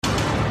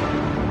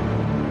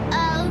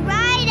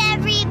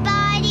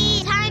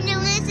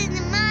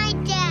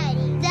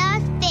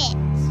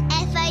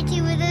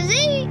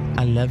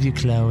love you,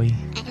 Chloe.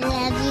 I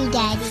love you,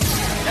 Daddy.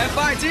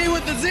 FIT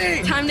with the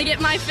Z. Time to get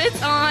my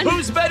Fitz on.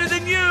 Who's better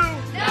than you?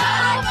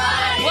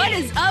 Nobody. What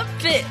is up,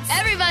 Fitz?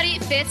 Everybody,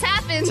 Fitz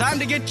happens. Time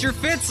to get your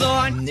Fitz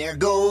on. There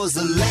goes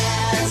the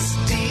last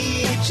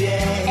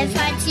DJ.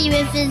 FIT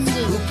with the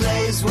Z. Who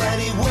plays what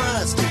he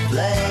wants to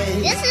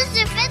play. This is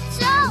the Fitz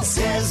Show.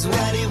 Says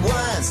what he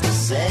wants to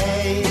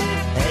say.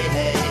 Hey,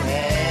 hey,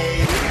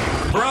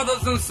 hey.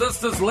 Brothers and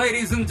sisters,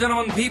 ladies and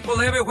gentlemen,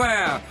 people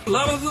everywhere,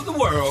 lovers of the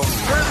world.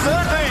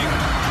 Presenting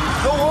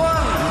the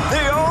one,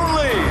 the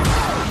only.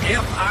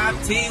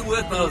 FIT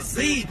with a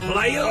Z,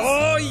 players.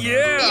 Oh,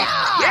 yeah.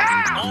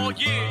 Oh,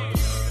 yeah.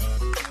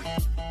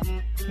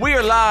 We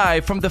are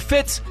live from the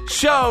Fitz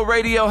Show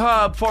Radio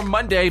Hub for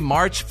Monday,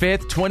 March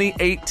 5th,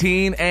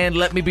 2018. And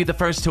let me be the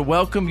first to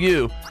welcome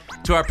you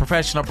to our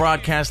professional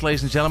broadcast,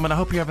 ladies and gentlemen. I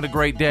hope you're having a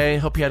great day.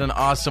 Hope you had an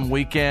awesome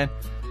weekend.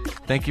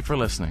 Thank you for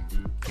listening.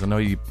 Because I know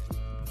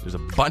there's a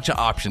bunch of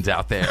options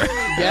out there.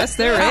 Yes,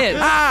 there is.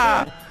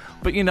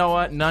 But you know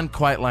what? None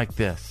quite like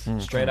this.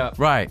 Straight up.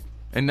 Right.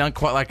 And none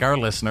quite like our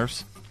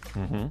listeners.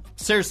 Mm-hmm.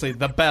 Seriously,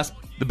 the best.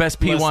 The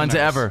best P1s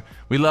ever.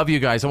 We love you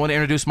guys. I want to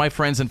introduce my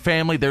friends and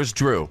family. There's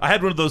Drew. I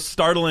had one of those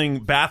startling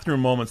bathroom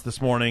moments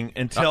this morning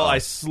until I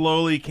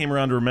slowly came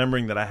around to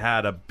remembering that I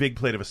had a big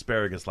plate of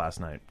asparagus last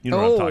night. You know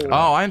what I'm talking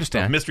about. Oh, I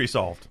understand. So, mystery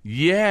solved.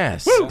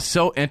 Yes. Woo!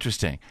 So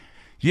interesting.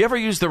 You ever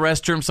use the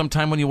restroom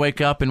sometime when you wake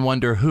up and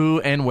wonder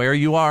who and where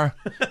you are?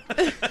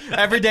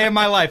 Every day of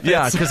my life.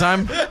 Yeah, because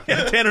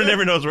Tanner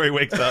never knows where he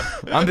wakes up.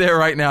 I'm there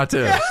right now,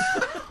 too.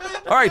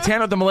 All right,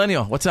 Tanner the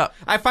Millennial, what's up?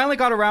 I finally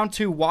got around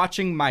to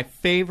watching my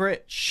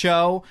favorite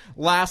show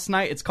last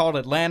night. It's called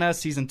Atlanta.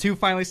 Season 2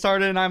 finally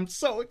started, and I'm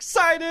so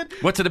excited.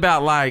 What's it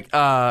about, like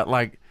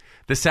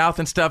the South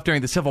and stuff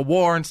during the Civil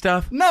War and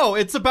stuff? No,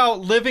 it's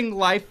about living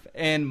life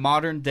in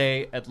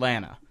modern-day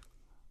Atlanta.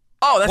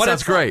 Oh, that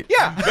sounds great.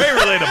 Yeah. Very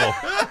relatable.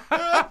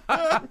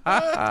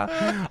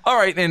 All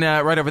right, and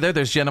right over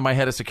there's Jenna, my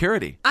head of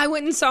security. I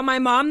went and saw my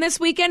mom this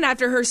weekend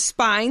after her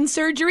spine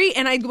surgery,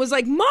 and I was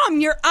like,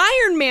 Mom, you're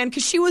Iron Man,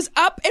 because she was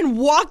up and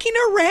walking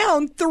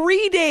around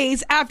 3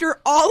 days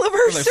after all of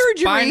her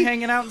surgery. Spine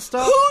hanging out and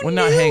stuff? Well,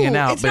 not hanging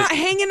out. It's not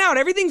hanging out.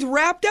 Everything's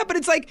wrapped up, but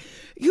it's like,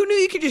 who knew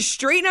you could just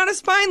straighten out a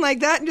spine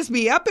like that and just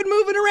be up and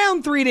moving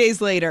around 3 days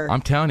later?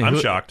 I'm telling you. I'm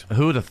shocked.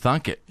 Who would have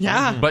thunk it?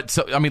 Yeah. But,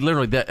 so I mean,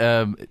 literally,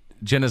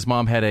 Jenna's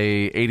mom had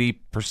a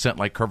 80%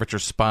 like curvature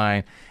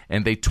spine,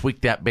 and they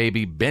tweaked that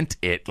baby, bent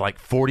it like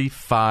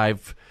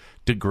 45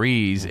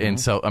 degrees, and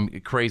so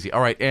crazy.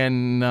 All right,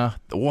 and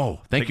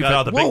whoa, thank you for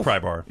for the big pry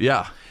bar.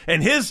 Yeah,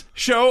 and his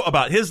show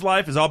about his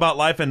life is all about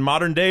life in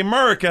modern day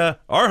America.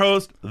 Our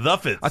host, The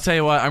Fitz. I'll tell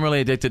you what, I'm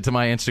really addicted to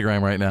my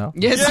Instagram right now.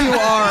 Yes, you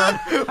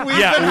are.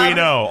 We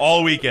know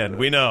all weekend.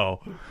 We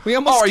know. We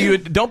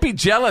almost don't be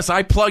jealous.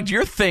 I plugged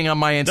your thing on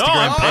my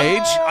Instagram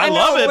page. I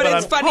love it, but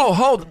it's funny. Oh,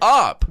 hold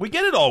up. We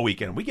get it all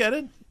weekend. We get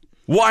it.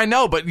 Well, I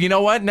know, but you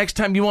know what? Next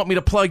time you want me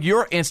to plug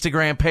your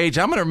Instagram page,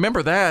 I'm going to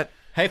remember that.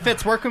 Hey,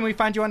 Fitz, where can we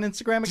find you on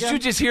Instagram again? Did you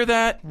just hear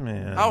that?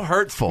 Man. How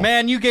hurtful.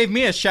 Man, you gave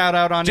me a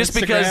shout-out on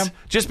Instagram.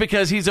 Just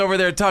because he's over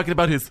there talking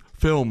about his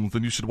films,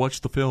 and you should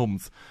watch the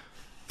films.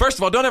 First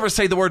of all, don't ever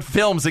say the word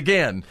films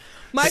again.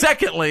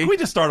 Secondly... Can we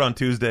just start on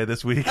Tuesday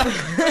this week?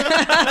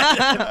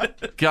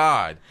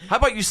 God. How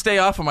about you stay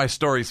off of my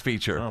stories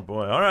feature? Oh,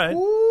 boy. All right.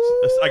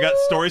 I got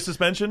story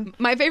suspension.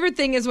 My favorite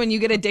thing is when you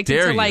get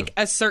addicted to like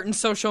a certain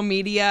social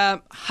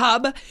media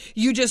hub,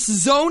 you just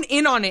zone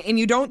in on it and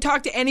you don't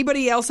talk to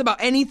anybody else about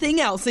anything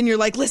else. And you're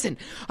like, listen,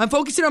 I'm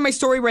focusing on my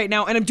story right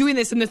now and I'm doing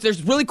this and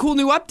there's really cool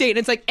new update. And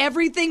it's like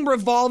everything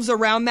revolves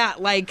around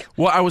that. Like,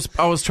 well, I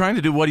was trying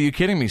to do What Are You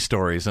Kidding Me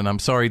stories, and I'm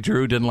sorry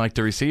Drew didn't like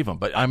to receive them,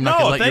 but I'm not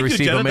going to let you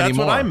receive them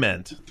anymore. That's what I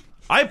meant.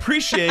 I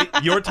appreciate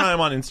your time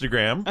on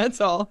Instagram.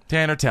 That's all.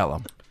 Tanner, tell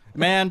him.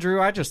 Man,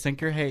 Drew, I just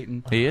think you're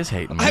hating. He is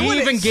hating. He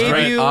even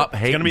gave you... It's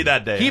going to be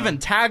that day. He even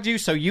tagged you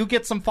so you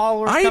get some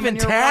followers. I even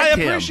tagged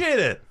him. I appreciate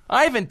it.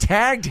 I even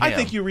tagged him. I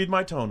think you read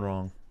my tone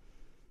wrong.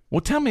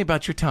 Well, tell me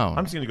about your tone.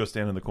 I'm just going to go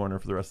stand in the corner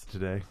for the rest of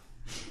today.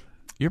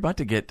 You're about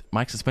to get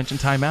Mike suspension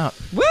timeout.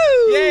 Woo!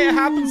 Yeah, it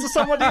happens to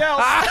somebody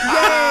else.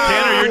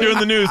 Tanner, you're doing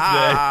the news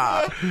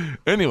today.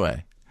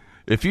 Anyway,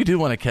 if you do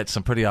want to catch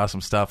some pretty awesome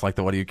stuff like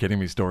the What Are You Kidding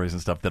Me stories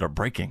and stuff that are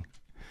breaking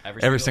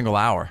every single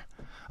hour,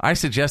 I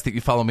suggest that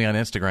you follow me on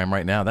Instagram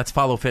right now. That's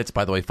Follow Fitz,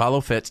 by the way.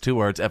 Follow Fitz, 2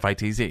 words,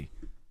 F-I-T-Z.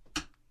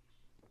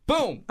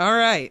 Boom. All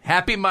right.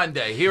 Happy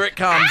Monday. Here it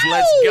comes. Ow!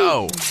 Let's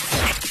go.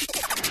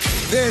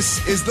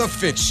 This is The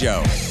Fitz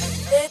Show.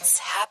 Fitz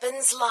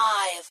happens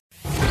live.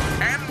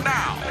 And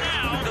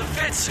now, The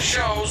Fitz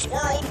Show's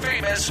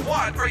world-famous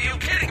What Are You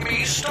Kidding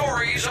Me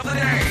stories of the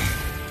day.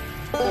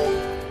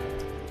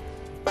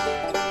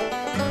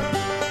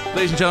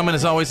 Ladies and gentlemen,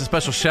 as always, a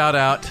special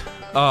shout-out.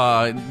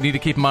 Need to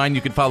keep in mind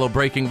you can follow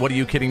Breaking What Are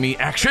You Kidding Me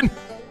Action.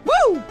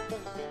 Woo!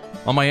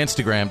 On my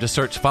Instagram, just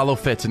search Follow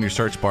Fitz in your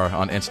search bar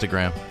on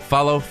Instagram.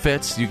 Follow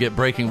Fitz, you get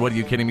Breaking What Are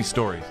You Kidding Me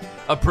stories.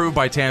 approved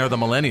by Tanner the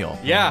Millennial.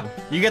 Yeah,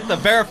 you get the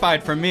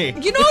verified from me.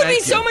 You know what would be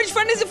so much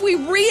fun is if we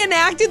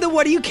reenacted the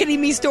What Are You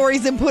Kidding Me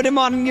stories and put them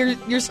on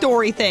your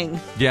story thing.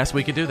 Yes,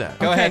 we could do that.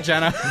 Go ahead,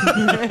 Jenna.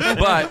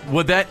 But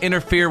would that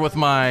interfere with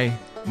my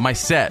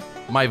set,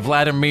 my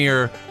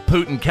Vladimir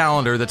Putin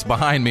calendar that's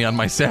behind me on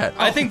my set?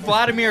 I think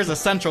Vladimir is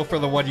essential for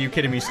the What Are You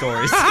Kidding Me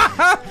stories,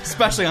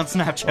 especially on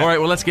Snapchat. All right,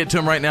 well, let's get to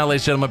them right now,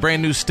 ladies and gentlemen. A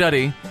brand new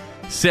study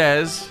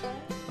says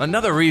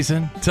another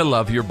reason to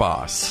love your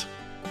boss.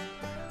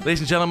 Ladies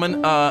and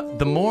gentlemen,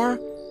 the more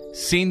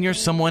senior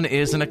someone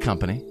is in a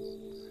company,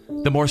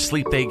 the more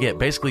sleep they get.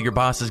 Basically, your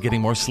boss is getting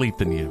more sleep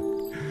than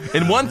you.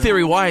 And one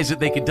theory why is that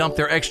they could dump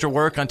their extra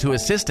work onto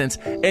assistants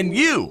and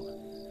you,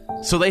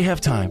 so they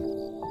have time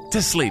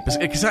to sleep.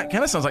 It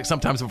kind of sounds like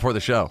sometimes before the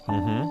show.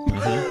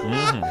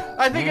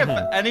 I think if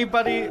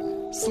anybody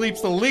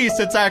sleeps the least,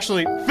 it's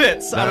actually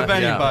Fitz out of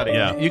anybody.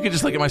 Yeah. You can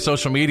just look at my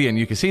social media and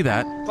you can see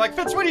that. Like,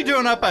 Fitz, what are you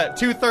doing up at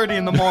 2:30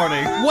 in the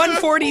morning?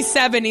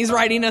 1:47, he's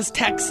writing us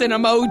texts and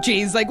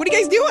emojis. Like, what are you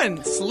guys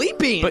doing?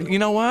 Sleeping. But you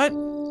know what?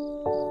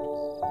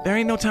 There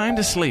ain't no time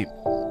to sleep.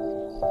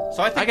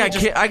 So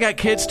I got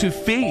kids to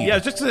feed. Yeah,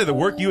 just to say the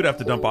work you would have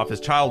to dump off is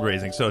child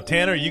raising. So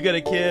Tanner, you get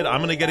a kid. I'm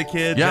going to get a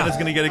kid. Yeah. Jenna's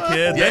going to get a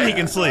kid. Then he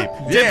can sleep.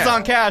 Dibs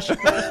on cash. All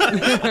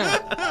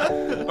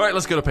right,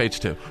 let's go to page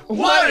 2.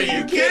 What are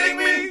you kidding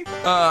me?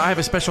 I have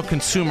a special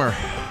consumer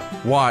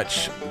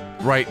watch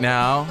right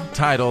now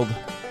titled,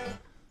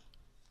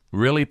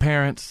 Really,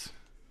 Parents?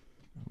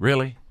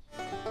 Really?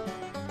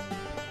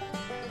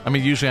 I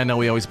mean, usually I know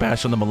we always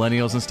bash on the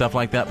millennials and stuff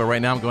like that, but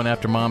right now I'm going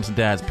after moms and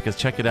dads because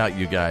check it out,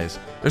 you guys.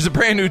 There's a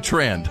brand new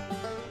trend.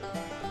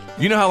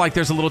 You know how, like,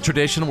 there's a little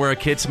tradition where a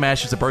kid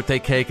smashes a birthday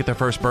cake at their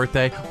first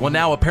birthday? Well,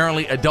 now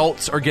apparently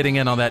adults are getting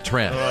in on that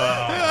trend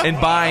and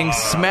buying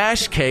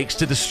smash cakes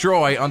to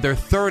destroy on their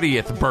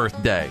 30th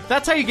birthday.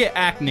 That's how you get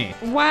acne.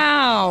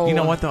 Wow. You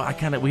know what, though?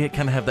 We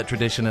kind of have that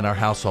tradition in our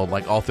household,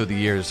 like all through the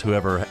years,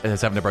 whoever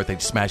is having a birthday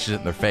smashes it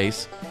in their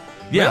face.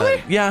 Yeah.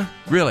 Really? Yeah,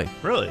 really.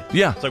 Really?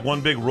 Yeah. It's like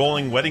one big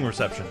rolling wedding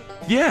reception.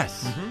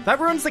 Yes. Mm-hmm. That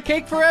ruins the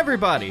cake for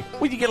everybody.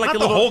 Well, you get like Not a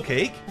the little whole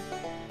cake.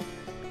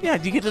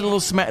 Yeah, you get a little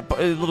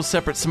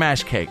separate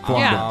smash cake.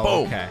 Yeah.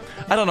 Boom. Okay.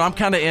 I don't know. I'm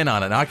kind of in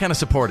on it. I kind of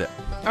support it.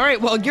 All right,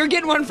 well, you're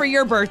getting one for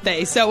your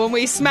birthday, so when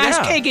we smash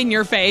cake in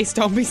your face,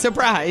 don't be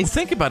surprised.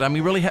 Think about it. I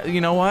mean, really, you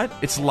know what?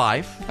 It's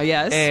life. Oh,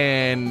 yes.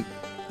 And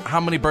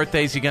how many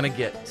birthdays you going to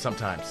get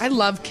sometimes? I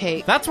love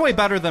cake. That's way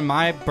better than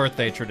my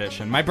birthday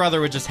tradition. My brother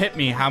would just hit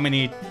me how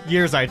many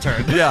years I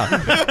turned. Yeah.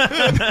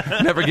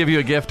 Never give you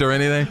a gift or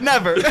anything?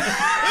 Never.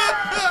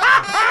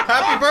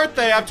 Happy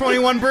birthday. I have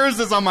 21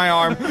 bruises on my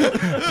arm.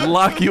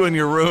 Lock you in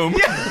your room.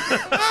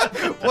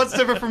 Yeah. What's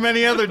different from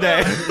any other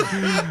day?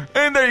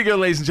 And there you go,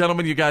 ladies and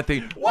gentlemen. You got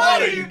the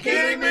What are you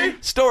kidding me?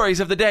 stories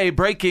of the day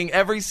breaking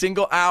every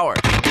single hour.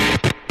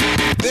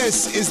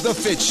 This is the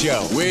Fitz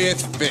Show with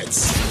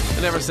Fitz.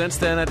 And ever since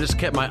then, I just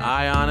kept my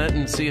eye on it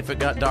and see if it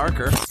got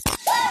darker.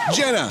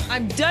 Jenna.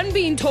 I'm done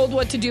being told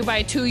what to do by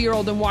a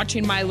 2-year-old and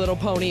watching My Little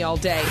Pony all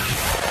day.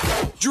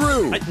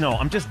 Drew. No,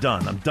 I'm just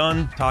done. I'm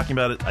done talking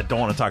about it. I don't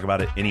want to talk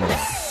about it anymore.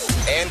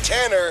 And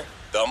Tanner,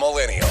 the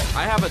Millennial.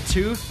 I have a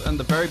tooth in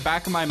the very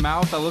back of my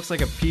mouth that looks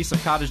like a piece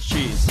of cottage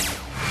cheese.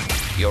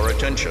 Your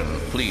attention,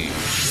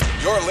 please.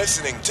 You're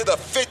listening to the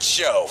Fitz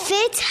Show.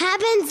 Fitz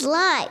happens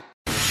live.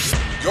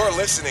 You're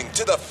listening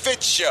to the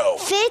Fitz Show.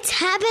 Fitz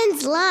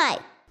happens live.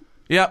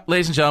 Yep,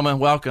 ladies and gentlemen,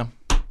 welcome.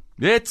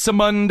 It's a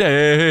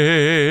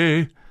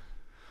Monday.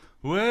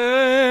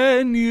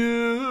 When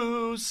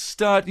you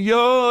start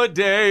your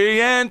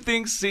day and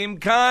things seem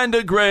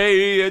kinda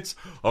gray, it's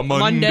a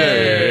Monday.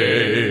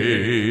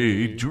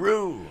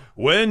 Drew.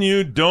 When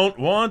you don't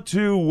want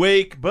to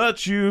wake,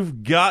 but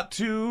you've got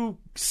to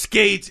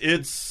skate,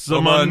 it's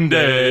a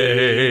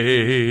Monday.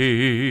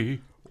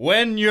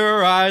 When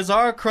your eyes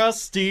are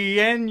crusty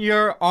and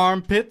your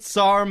armpits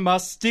are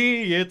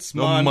musty, it's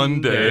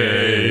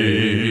Monday.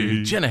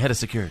 Jenna, head of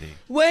security.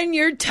 When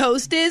your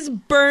toast is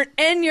burnt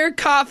and your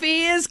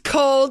coffee is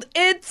cold,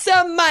 it's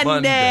a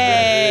Monday.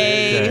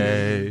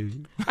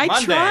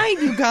 I tried,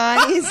 you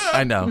guys.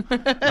 I know.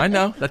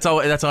 That's all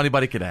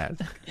anybody could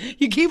add.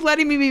 You keep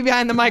letting me be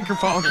behind the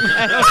microphone.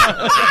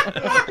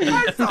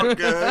 It's all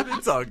good.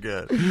 It's all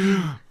good.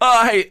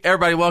 Hey,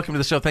 everybody, welcome to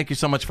the show. Thank you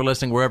so much for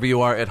listening wherever you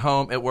are, at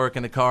home, at work,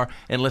 in the car,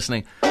 and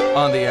listening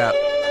on the app.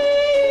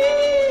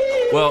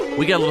 Well,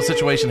 we got a little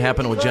situation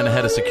happening with Jenna,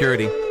 head of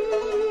security.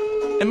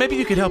 And maybe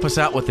you could help us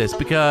out with this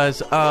because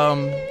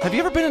have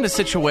you ever been in a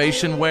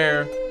situation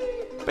where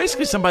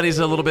basically somebody's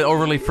a little bit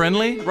overly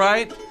friendly,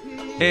 right?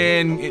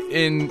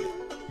 And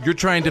you're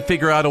trying to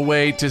figure out a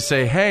way to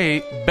say,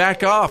 hey,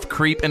 back off,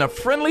 creep, in a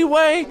friendly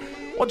way?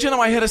 Well, Jenna,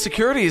 my head of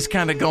security is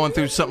kind of going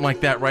through something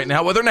like that right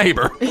now with her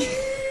neighbor.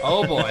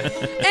 Oh, boy.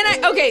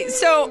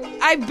 So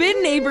I've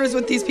been neighbors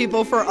with these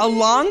people for a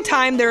long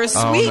time. They're a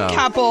sweet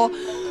couple.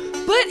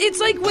 But it's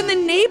like when the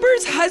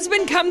neighbor's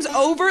husband comes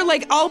over,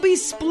 like I'll be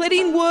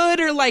splitting wood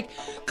or like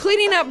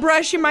cleaning up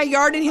brush in my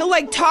yard, and he'll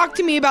like talk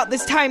to me about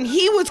this time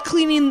he was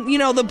cleaning,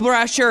 the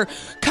brush or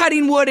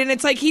cutting wood, and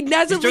it's like he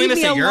doesn't leave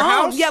me alone. Your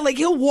house? Yeah, like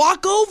he'll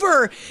walk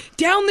over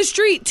down the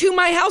street to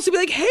my house and be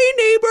like, "Hey,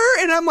 neighbor,"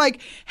 and I'm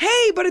like,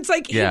 "Hey," but it's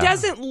like he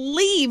doesn't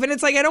leave, and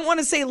it's like I don't want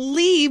to say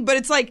leave, but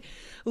it's like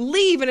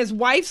leave, and his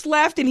wife's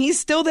left, and he's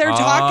still there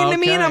talking to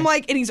me, and I'm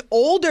like, and he's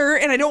older,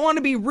 and I don't want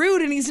to be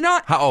rude, and he's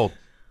not. How old?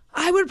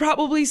 I would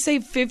probably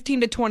say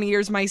 15 to 20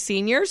 years my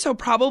senior, so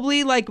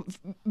probably like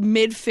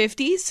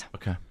mid-50s.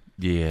 Okay.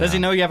 Yeah. Does he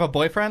know you have a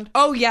boyfriend?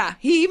 Oh, yeah.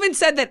 He even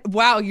said that,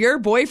 wow, your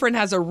boyfriend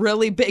has a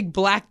really big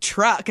black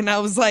truck. And I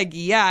was like,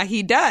 yeah,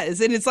 he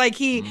does. And it's like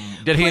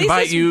Did he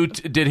invite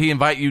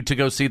you to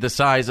go see the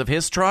size of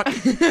his truck?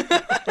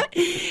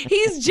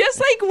 He's just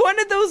like one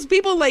of those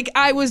people. Like,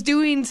 I was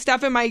doing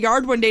stuff in my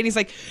yard one day, and he's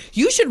like,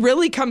 you should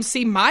really come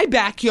see my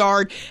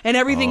backyard and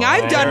everything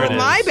I've done with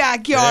my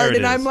backyard.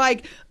 And I'm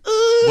like,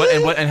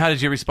 and how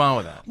did you respond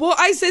with that? Well,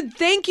 I said,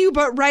 thank you,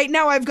 but right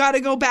now I've got to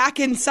go back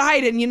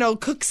inside and,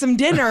 cook some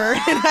dinner.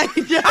 And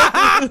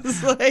I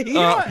just like...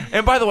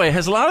 and by the way,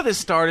 has a lot of this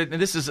started,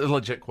 and this is a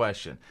legit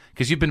question,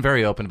 because you've been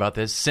very open about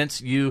this,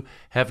 since you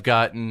have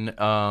gotten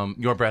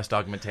your breast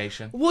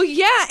augmentation? Well,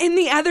 yeah, and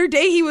the other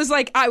day he was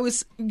like, I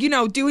was,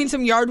 doing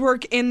some yard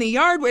work in the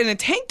yard in a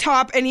tank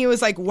top, and he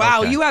was like,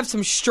 wow, you have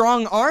some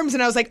strong arms.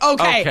 And I was like,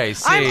 okay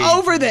see, I'm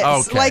over this.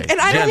 Okay. Like, and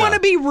I don't want to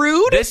be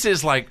rude. This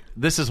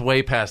is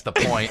way past the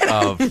point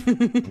of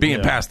being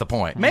past the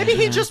point. Maybe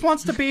he just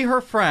wants to be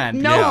her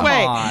friend. No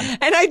way.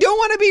 And I don't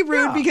want to be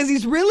rude because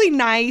he's really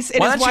nice.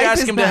 And why his don't you wife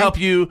ask is him nice. to help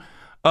you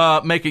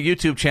make a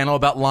YouTube channel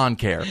about lawn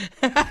care? He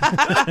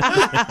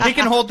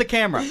can hold the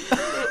camera.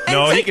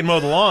 No, he can mow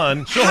the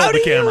lawn. She'll hold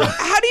the camera.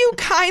 How do you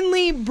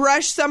kindly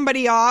brush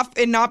somebody off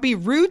and not be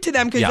rude to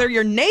them because they're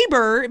your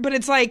neighbor? But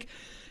it's like...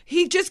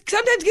 He just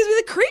sometimes gives me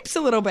the creeps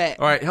a little bit.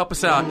 All right, help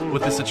us out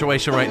with this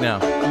situation right now.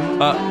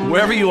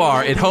 Wherever you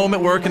are, at home, at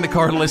work, in the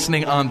car,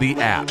 listening on the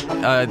app.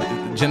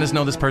 Jenna's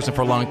known this person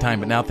for a long time,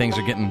 but now things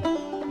are getting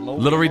a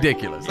little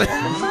ridiculous.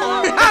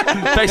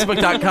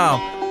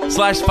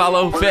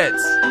 Facebook.com/follow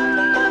Fitz.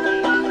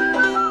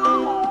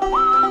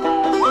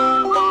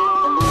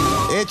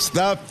 It's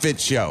the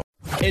Fitz Show.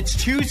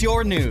 It's Choose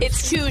Your News.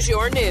 It's Choose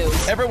Your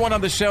News. Everyone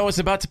on the show is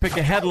about to pick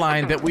a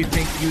headline that we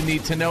think you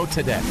need to know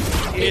today.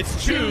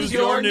 It's Choose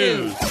Your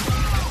News.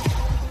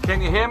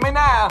 Can you hear me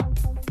now?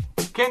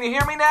 Can you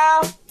hear me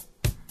now?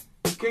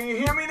 Can you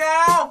hear me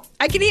now?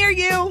 I can hear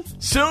you.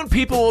 Soon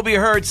people will be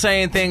heard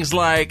saying things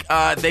like,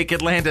 they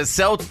could land a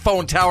cell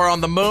phone tower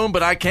on the moon,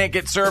 but I can't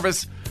get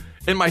service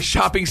in my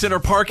shopping center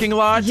parking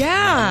lot.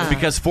 Yeah.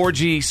 Because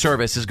 4G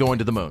service is going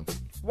to the moon.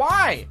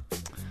 Why?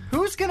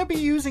 Who's going to be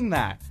using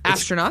that?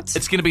 Astronauts.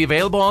 It's going to be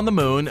available on the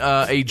moon.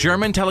 A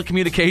German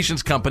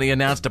telecommunications company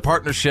announced a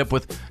partnership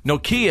with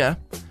Nokia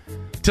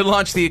to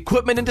launch the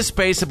equipment into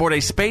space aboard a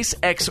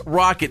SpaceX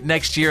rocket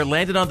next year,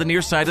 landed on the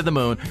near side of the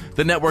moon.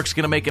 The network's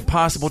going to make it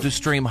possible to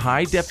stream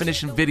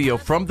high-definition video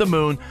from the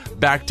moon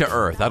back to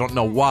Earth. I don't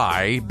know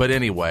why, but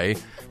anyway.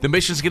 The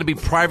mission's going to be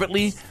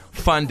privately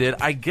funded,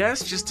 I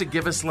guess, just to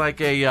give us like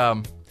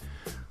a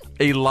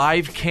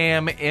live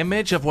cam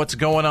image of what's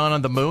going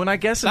on the moon, I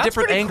guess, in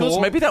different angles.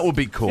 Cool. Maybe that would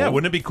be cool. Yeah,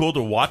 wouldn't it be cool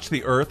to watch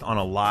the Earth on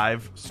a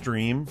live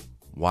stream?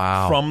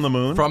 Wow. From the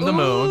moon? From the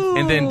moon.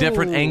 And then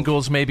different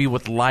angles, maybe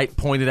with light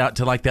pointed out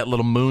to like that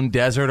little moon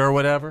desert or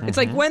whatever. It's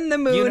like when the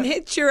moon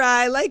hits your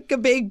eye like a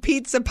big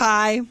pizza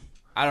pie.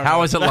 I don't know.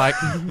 How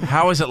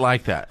is it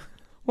like that?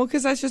 Well,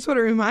 because that's just what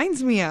it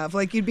reminds me of.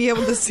 Like, you'd be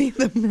able to see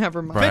them.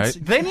 Never mind. Right. Fitz,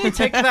 they need to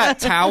take that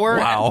tower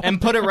and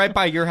put it right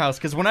by your house.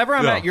 Because whenever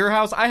I'm at your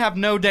house, I have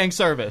no dang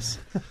service.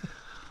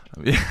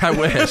 Yeah, I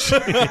wish.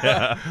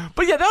 Yeah.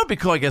 But yeah, that would be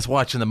cool, I guess,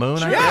 watching the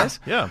moon, I guess.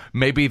 Yeah.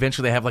 Maybe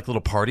eventually they have like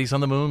little parties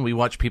on the moon. We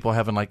watch people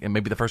having like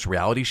maybe the first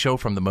reality show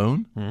from the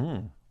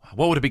moon.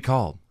 What would it be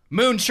called?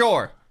 Moon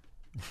Shore.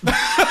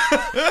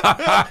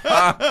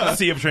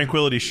 Sea of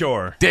Tranquility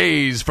Shore.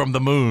 Days from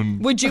the moon.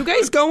 Would you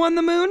guys go on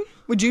the moon?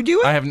 Would you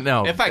do it? I have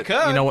no. If I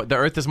could. You know what? The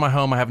Earth is my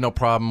home. I have no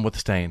problem with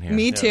staying here.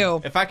 Me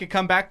too. If I could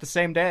come back the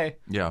same day,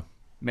 Yeah.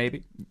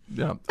 maybe.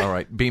 Yeah. All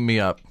right. Beam me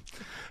up.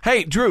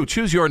 Hey, Drew,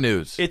 choose your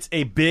news. It's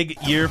a big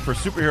year for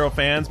superhero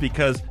fans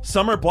because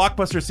summer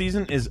blockbuster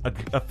season is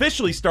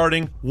officially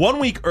starting 1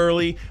 week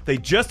early. They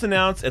just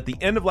announced at the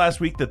end of last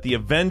week that the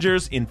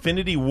Avengers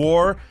Infinity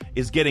War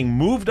is getting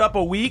moved up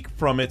a week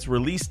from its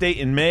release date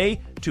in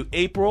May to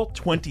April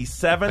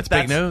 27th. That's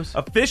big news.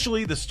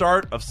 Officially the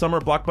start of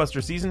summer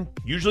blockbuster season,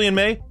 usually in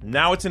May.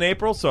 Now it's in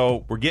April,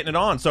 so we're getting it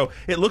on. So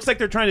it looks like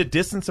they're trying to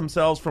distance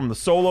themselves from the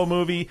Solo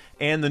movie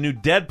and the new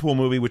Deadpool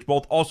movie, which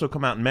both also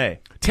come out in May.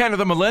 Tanner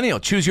the Millennial,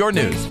 choose your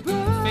news.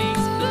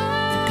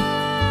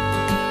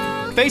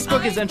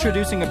 Facebook is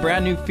introducing a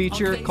brand new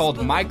feature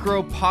called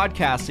micro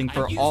podcasting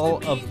for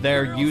all of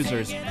their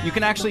users. You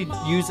can actually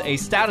use a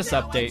status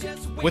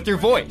update with your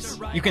voice.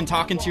 You can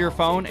talk into your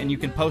phone and you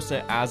can post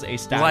it as a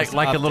status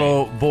Like update. a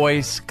little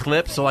voice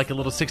clip, so like a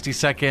little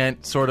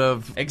 60-second sort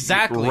of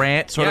Exactly.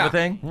 rant sort of a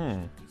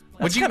thing?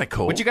 That's kind of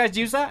cool. Would you guys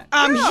use that?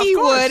 He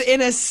would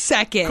in a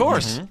second. Of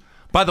course.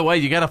 By the way,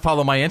 you got to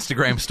follow my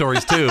Instagram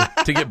stories, too,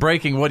 to get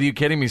breaking What Are You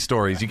Kidding Me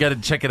stories. You got to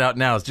check it out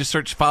now. Just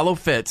search Follow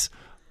Fitz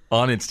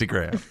on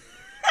Instagram.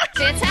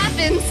 Fitz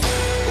happens.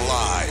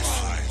 Live.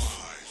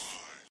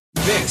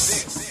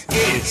 This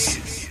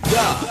is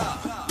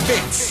the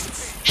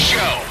Fitz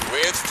Show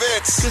with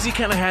Fitz. Because he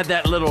kind of had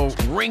that little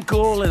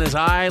wrinkle in his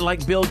eye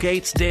like Bill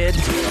Gates did.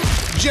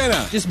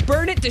 Jenna. Just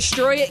burn it,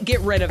 destroy it, get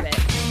rid of it.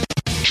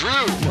 Drew.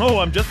 Oh,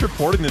 I'm just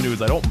reporting the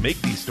news. I don't make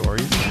these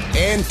stories.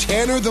 And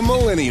Tanner the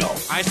Millennial.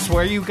 I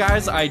swear, you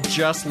guys, I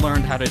just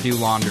learned how to do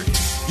laundry.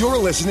 You're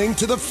listening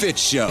to The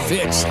Fitz Show.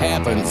 Fitz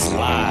happens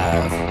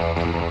live.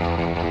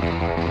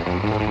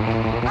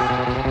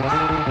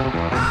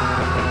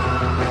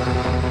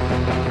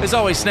 As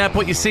always, snap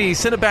what you see.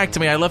 Send it back to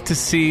me. I love to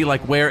see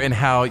like where and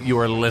how you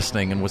are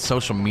listening. And with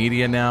social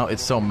media now,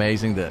 it's so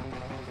amazing that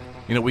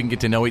we can get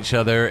to know each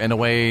other in a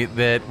way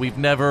that we've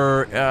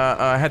never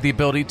had the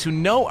ability to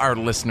know our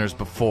listeners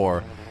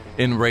before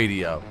in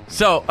radio.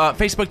 So,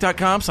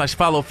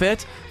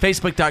 Facebook.com/followfitz,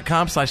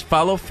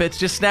 Facebook.com/followfitz.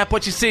 Just snap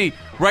what you see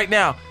right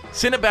now.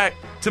 Send it back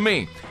to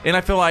me. And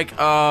I feel like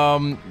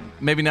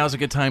maybe now's a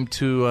good time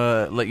to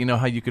let you know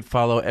how you could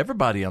follow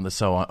everybody on the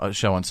show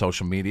on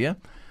social media.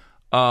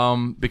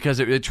 Because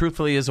it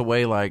truthfully is a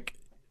way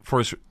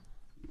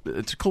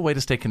it's a cool way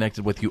to stay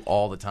connected with you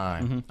all the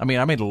time. Mm-hmm. I mean,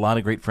 I made a lot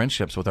of great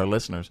friendships with our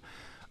listeners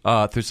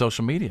through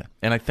social media,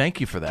 and I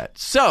thank you for that.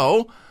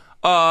 So,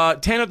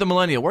 Tanner the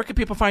Millennial, where can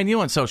people find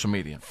you on social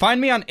media?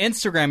 Find me on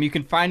Instagram. You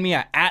can find me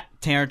at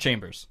Tanner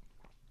Chambers.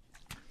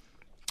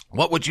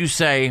 What would you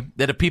say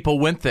that if people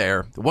went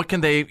there, what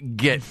can they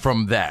get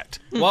from that?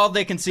 Well,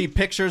 they can see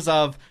pictures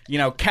of,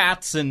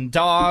 cats and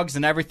dogs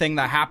and everything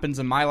that happens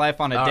in my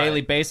life on a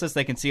daily basis.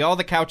 They can see all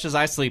the couches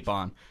I sleep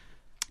on.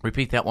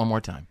 Repeat that one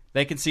more time.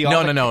 They can see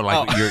all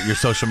your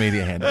social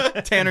media handle.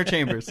 Tanner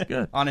Chambers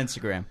on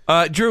Instagram.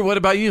 Drew, what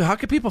about you? How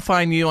can people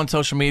find you on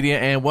social media,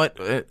 and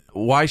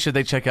why should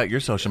they check out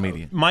your social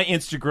media? My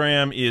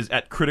Instagram is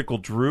at Critical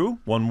Drew,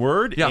 one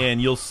word,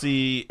 and you'll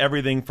see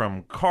everything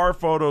from car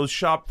photos,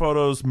 shop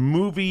photos,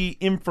 movie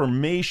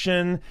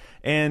information,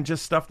 and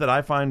just stuff that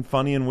I find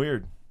funny and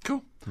weird.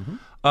 Cool. Mm-hmm.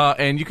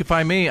 And you can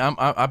find me.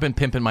 I've been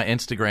pimping my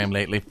Instagram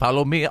lately.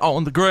 Follow me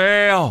on the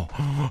gram.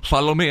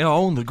 Follow me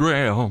on the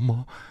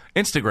gram.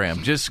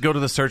 Instagram. Just go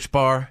to the search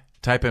bar,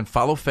 type in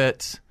Follow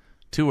Fitz,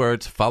 2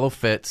 words, Follow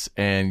Fitz,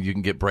 and you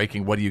can get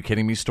breaking What Are You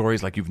Kidding Me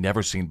stories like you've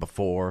never seen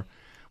before.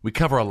 We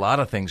cover a lot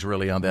of things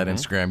really on that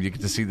Instagram. You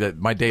get to see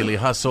my daily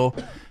hustle,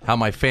 how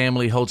my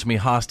family holds me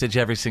hostage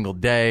every single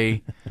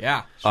day.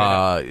 Yeah.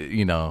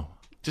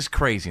 Just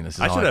craziness.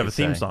 I should have a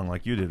theme song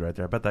like you did right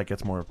there. I bet that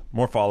gets more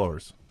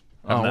followers.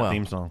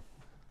 Theme song.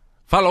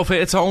 Follow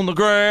Fitz on the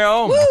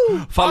gram. Woo!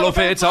 Follow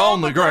Fitz on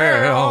the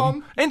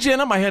gram. And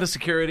Jenna, my head of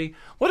security.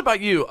 What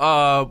about you?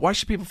 Why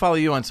should people follow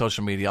you on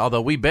social media?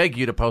 Although we beg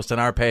you to post on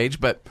our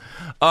page, but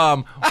what?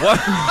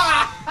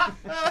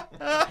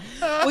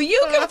 Well,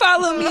 you can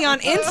follow me on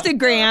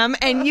Instagram,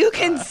 and you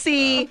can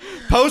see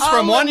posts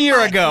from 1 year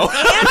ago.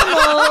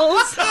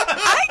 Animals.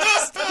 I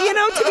just, to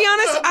be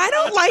honest, I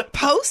don't like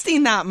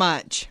posting that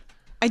much.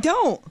 I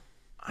don't.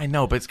 I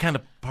know, but it's kind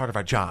of part of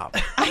our job.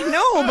 I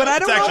know, but I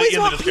don't always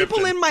want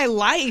people in my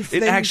life.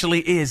 It actually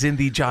is in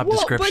the job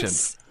description.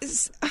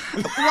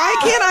 Why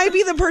can't I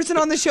be the person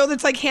on the show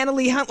that's like Hannah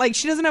Lee Hunt? Like,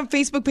 she doesn't have a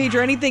Facebook page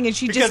or anything, and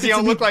she because you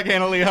don't look like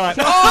Hannah Lee Hunt.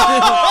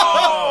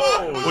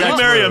 Oh! When you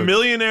marry a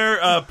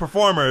millionaire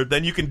performer,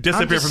 then you can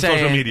disappear from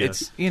social media.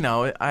 It's,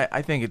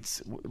 I think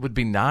it would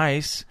be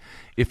nice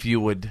if you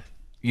would...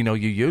 you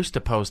used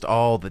to post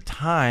all the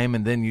time,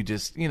 and then you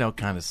just,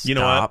 kind of stopped. You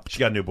know what? She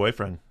got a new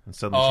boyfriend, and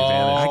suddenly she's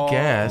vanished. I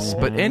guess.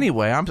 But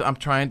anyway, I'm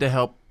trying to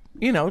help,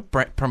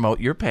 promote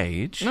your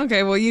page.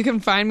 Okay, well, you can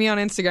find me on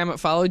Instagram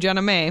at Follow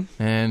Jenna May.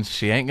 And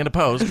she ain't going to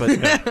post, but...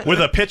 With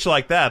a pitch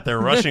like that,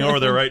 they're rushing over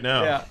there right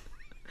now. Yeah.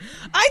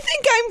 I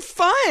think I'm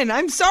fun.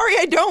 I'm sorry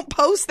I don't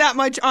post that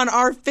much on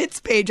our Fitz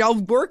page. I'll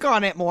work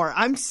on it more.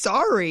 I'm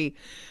sorry.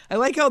 I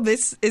like how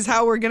this is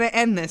how we're going to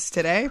end this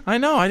today. I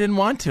know. I didn't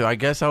want to. I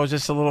guess I was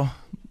just a little...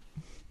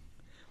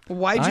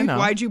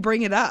 Why'd you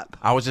bring it up?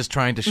 I was just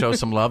trying to show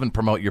some love and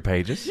promote your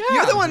pages. Yeah.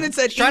 You're the one that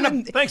said,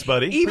 thanks,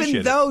 buddy.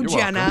 Even though,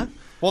 Jenna. Welcome.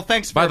 Well,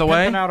 thanks for by the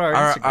way, out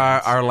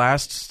our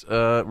last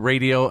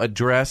radio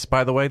address,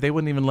 by the way, they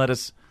wouldn't even let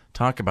us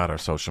talk about our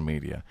social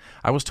media.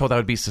 I was told I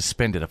would be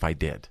suspended if I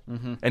did.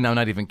 Mm-hmm. And I'm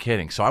not even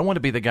kidding. So I want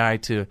to be the guy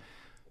to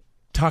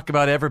talk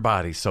about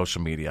everybody's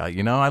social media.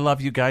 I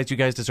love you guys. You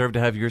guys deserve to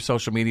have your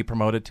social media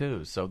promoted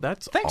too. So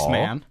that's Thanks, all.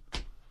 man.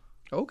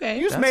 Okay.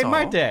 You just made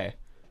my day.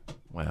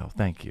 Well,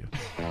 thank you.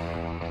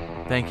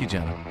 Thank you,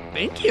 Jenna.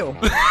 Thank you.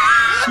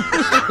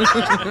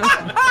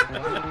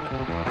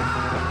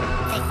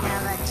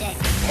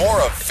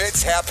 More of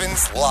Fitz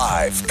Happens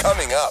Live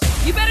coming up.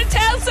 You better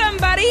tell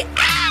somebody.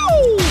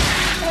 Ow!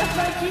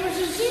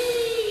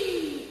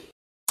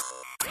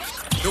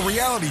 The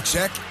reality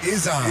check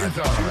is on.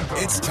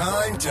 It's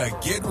time to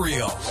get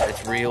real.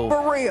 It's real.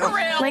 For real.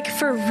 Like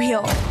for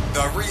real.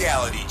 The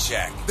reality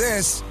check.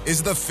 This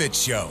is The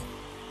Fitz Show.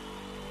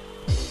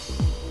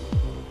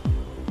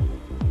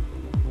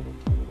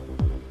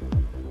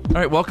 All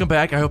right, welcome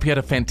back. I hope you had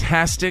a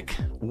fantastic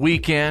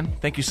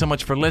weekend. Thank you so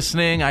much for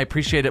listening. I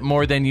appreciate it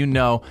more than you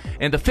know.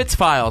 And the Fitz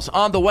Files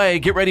on the way.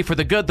 Get ready for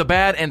the good, the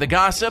bad, and the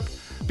gossip,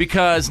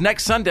 because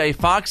next Sunday,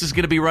 Fox is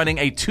going to be running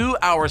a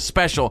 2-hour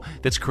special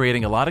that's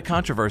creating a lot of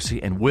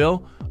controversy. And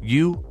will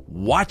you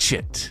watch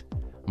it?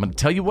 I'm going to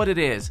tell you what it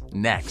is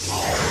next.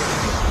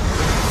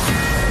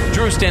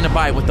 Drew standing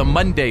by with the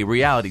Monday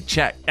reality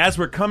check. As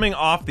we're coming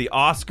off the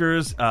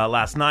Oscars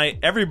last night,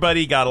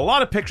 everybody got a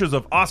lot of pictures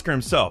of Oscar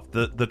himself,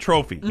 the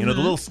trophy, the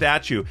little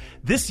statue.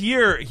 This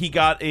year, he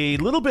got a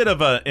little bit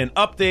of an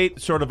update,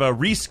 sort of a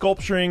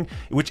resculpturing,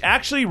 which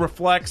actually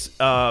reflects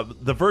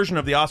the version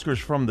of the Oscars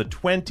from the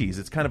 20s.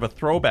 It's kind of a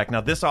throwback.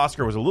 Now, this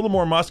Oscar was a little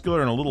more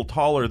muscular and a little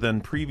taller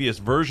than previous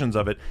versions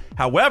of it.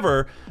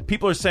 However,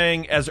 people are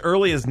saying as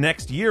early as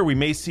next year, we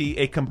may see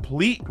a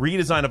complete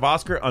redesign of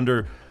Oscar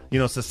under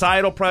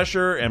societal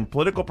pressure and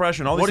political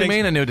pressure and all these things. What do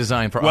you mean a new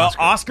design for Oscar? Oscar?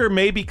 Well, Oscar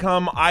may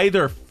become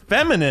either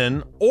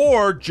feminine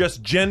or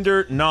just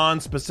gender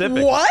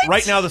non-specific. What?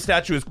 Right now, the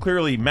statue is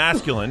clearly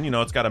masculine.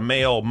 It's got a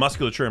male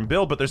musculature and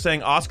build, but they're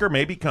saying Oscar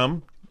may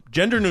become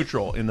gender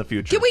neutral in the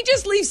future. Can we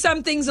just leave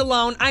some things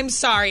alone? I'm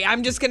sorry.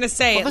 I'm just going to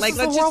say it. This is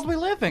the world we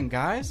live in,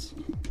 guys.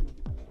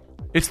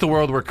 It's the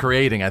world we're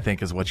creating, I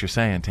think, is what you're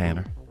saying,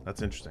 Tanner.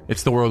 That's interesting.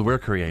 It's the world we're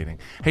creating.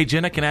 Hey,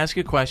 Jenna, can I ask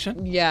you a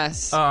question?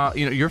 Yes.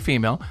 You're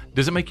female.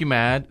 Does it make you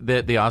mad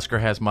that the Oscar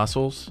has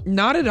muscles?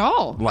 Not at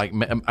all. Like,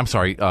 I'm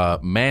sorry,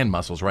 man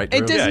muscles, right,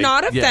 Drew? It does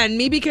not offend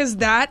me because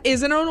that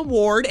isn't an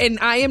award, and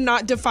I am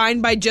not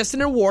defined by just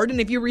an award. And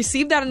if you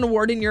receive that an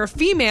award and you're a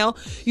female,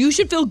 you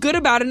should feel good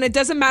about it, and it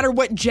doesn't matter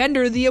what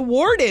gender the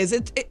award is.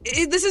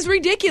 This is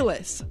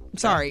ridiculous.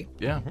 Sorry.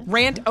 Yeah.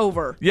 Rant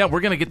over. Yeah,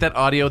 we're going to get that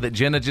audio that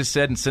Jenna just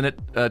said and send it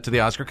to the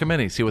Oscar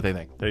committee. See what they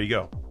think. There you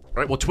go. All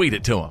right, we'll tweet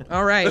it to them.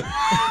 All right.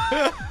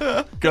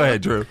 Go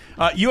ahead, Drew.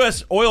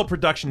 U.S. oil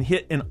production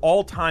hit an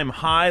all-time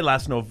high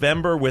last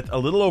November with a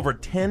little over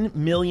 10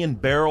 million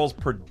barrels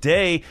per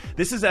day.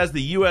 This is as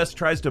the U.S.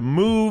 tries to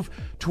move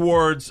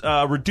towards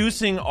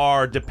reducing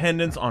our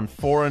dependence on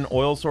foreign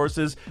oil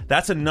sources.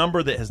 That's a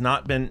number that has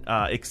not been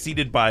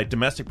exceeded by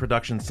domestic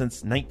production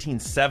since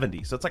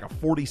 1970. So it's like a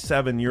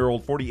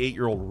 47-year-old,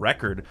 48-year-old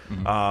record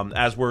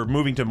as we're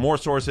moving to more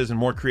sources and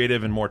more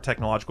creative and more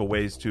technological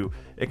ways to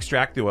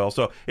extract the oil.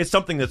 So it's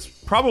something that's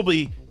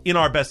probably in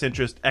our best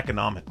interest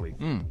economically.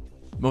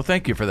 Well,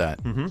 thank you for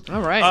that. Mm-hmm.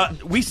 All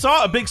right. We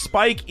saw a big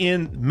spike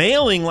in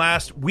mailing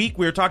last week.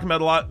 We were talking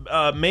about a lot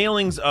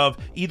mailings of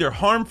either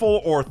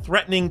harmful or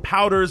threatening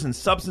powders and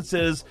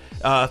substances,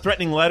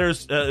 threatening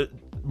letters,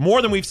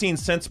 more than we've seen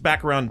since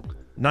back around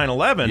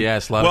 9/11.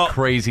 Yes, a lot of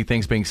crazy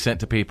things being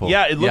sent to people.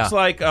 Yeah, it looks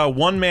like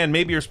one man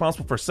may be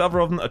responsible for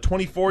several of them. A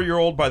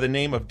 24-year-old by the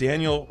name of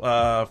Daniel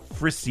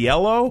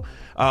Frisiello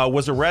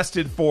was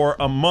arrested for,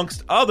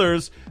 amongst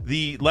others,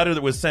 the letter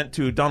that was sent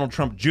to Donald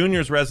Trump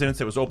Jr.'s residence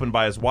that was opened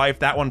by his wife.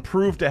 That one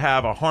proved to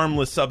have a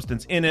harmless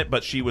substance in it,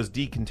 but she was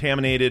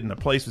decontaminated and the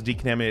place was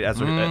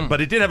decontaminated.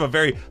 But it did have a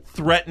very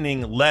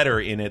threatening letter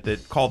in it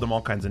that called them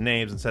all kinds of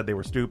names and said they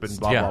were stupid and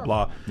blah, blah,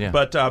 blah. Yeah.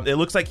 But it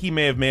looks like he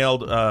may have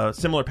mailed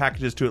similar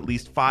packages to at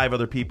least 5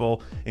 other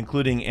people,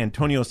 including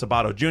Antonio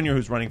Sabato Jr.,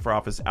 who's running for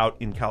office out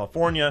in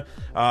California.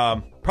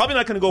 Probably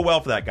not going to go well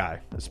for that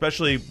guy,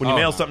 especially when you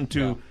mail something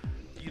to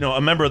a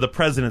member of the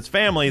president's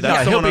family.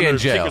 That's someone under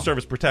Secret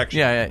Service protection.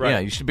 Yeah,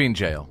 you should be in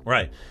jail.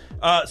 Right.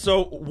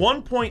 So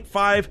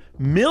 1.5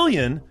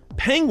 million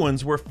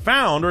penguins were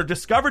found or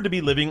discovered to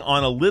be living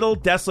on a little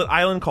desolate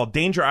island called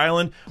Danger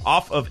Island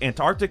off of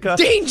Antarctica.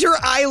 Danger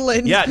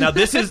Island. Yeah. Now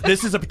this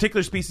is a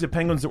particular species of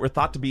penguins that were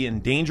thought to be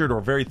endangered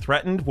or very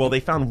threatened. Well, they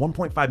found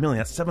 1.5 million.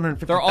 That's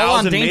 750,000. They're all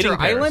on Danger mating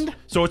pairs. Island.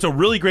 So it's a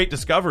really great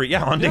discovery.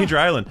 Yeah, on Danger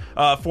Island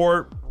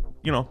for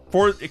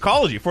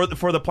ecology, for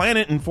the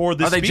planet, and for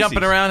this Are they species.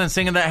 jumping around and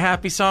singing that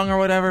happy song or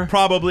whatever?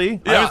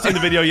 Probably. I haven't seen the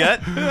video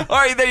yet. All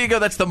right, there you go.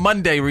 That's the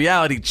Monday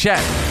reality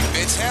check.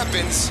 It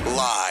happens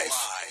live.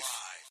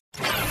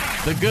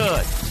 The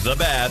good, the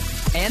bad,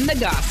 and the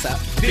gossip.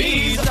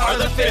 These are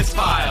the Fitz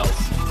Files.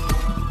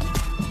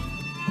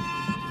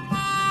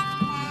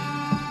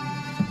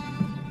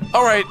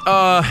 All right,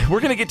 we're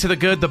going to get to the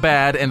good, the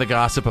bad, and the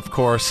gossip, of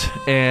course,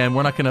 and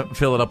we're not going to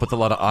fill it up with a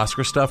lot of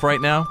Oscar stuff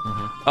right now.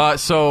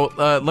 So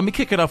let me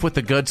kick it off with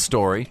the good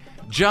story.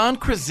 John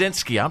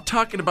Krasinski, I'm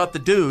talking about the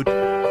dude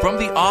from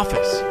The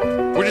Office.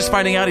 We're just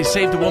finding out he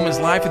saved a woman's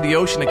life in the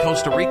ocean in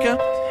Costa Rica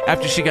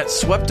after she got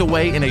swept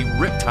away in a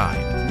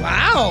riptide.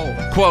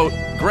 Wow. Quote,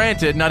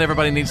 granted, not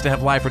everybody needs to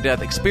have life or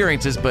death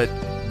experiences, but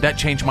that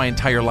changed my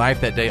entire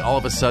life that day. All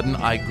of a sudden,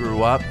 I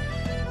grew up.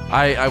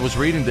 I was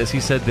reading this.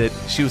 He said that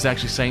she was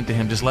actually saying to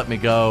him, just let me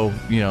go.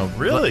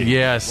 Really?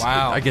 Yes.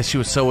 Wow. I guess she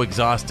was so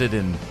exhausted.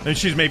 And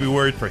she's maybe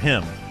worried for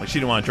him. Like she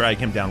didn't want to drag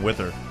him down with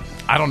her.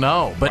 I don't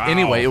know. But Wow.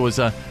 anyway, it was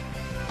a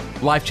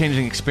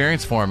life-changing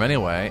experience for him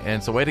anyway.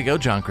 And so way to go,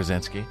 John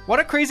Krasinski. What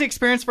a crazy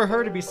experience for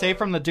her to be saved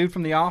from the dude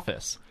from The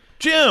Office.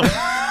 Jim!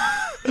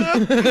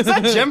 Is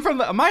that Jim from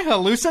the... Am I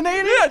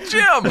hallucinating? Yeah,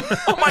 Jim!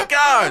 Oh, my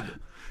God!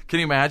 Can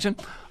you imagine?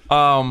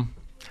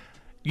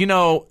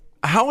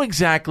 How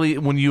exactly,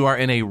 when you are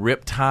in a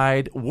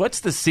riptide,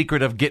 what's the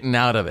secret of getting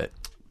out of it?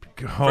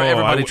 for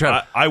everybody.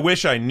 I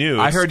wish I knew.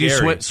 I heard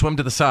scary. you swim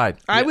to the side.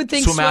 I would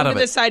think swim to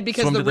the side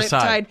because the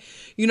riptide,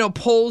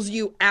 pulls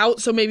you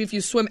out. So maybe if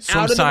you swim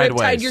out of the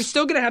riptide, you're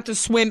still going to have to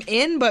swim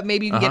in, but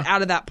maybe you can get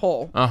out of that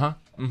pull.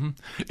 Mm-hmm.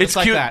 It's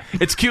cute. Like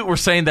it's cute. We're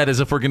saying that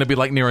as if we're going to be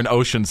like near an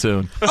ocean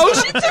soon.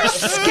 Oceans are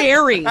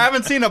scary. I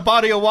haven't seen a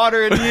body of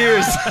water in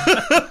years.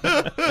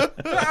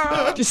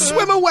 Just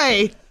swim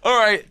away. All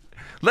right,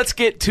 let's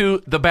get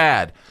to the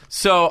bad.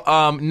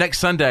 So next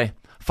Sunday,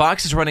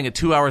 Fox is running a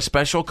 2-hour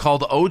special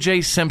called O.J.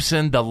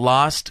 Simpson: The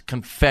Lost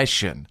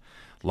Confession.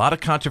 A lot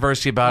of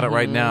controversy about it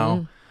right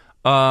now.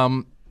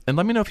 And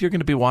let me know if you're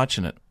going to be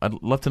watching it.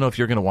 I'd love to know if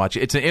you're going to watch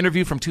it. It's an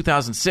interview from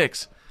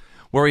 2006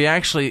 where he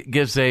actually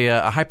gives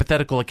a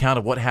hypothetical account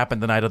of what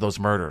happened the night of those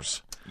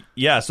murders.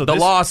 Yeah, so the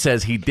law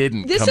says he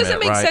didn't. This doesn't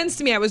make right? sense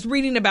to me. I was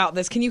reading about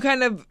this. Can you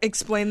kind of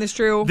explain this,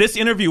 Drew? This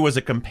interview was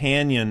a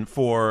companion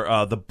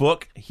for the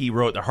book he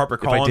wrote, the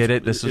HarperCollins. If I Did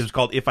It, it was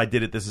called "If I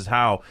Did It, This Is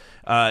How."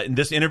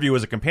 This interview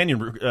was a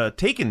companion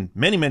taken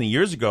many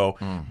years ago,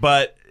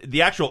 but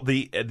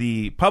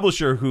the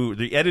publisher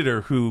the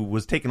editor who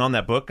was taking on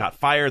that book got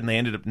fired, and they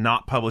ended up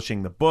not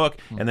publishing the book,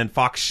 and then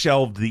Fox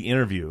shelved the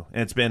interview,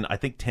 and it's been, I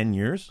think, 10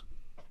 years.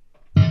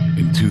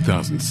 In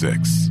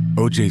 2006,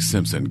 O.J.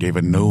 Simpson gave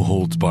a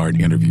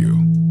no-holds-barred interview,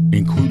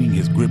 including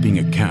his gripping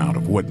account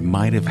of what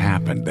might have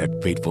happened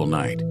that fateful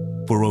night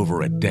for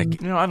over a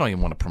decade. I don't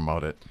even want to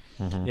promote it.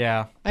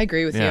 Yeah. I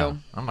agree with you.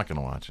 I'm not going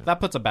to watch it.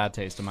 That puts a bad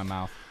taste in my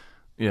mouth.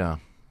 Yeah.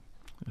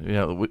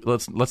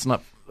 Let's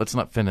not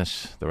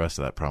finish the rest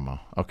of that promo.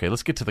 Okay,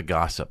 let's get to the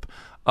gossip.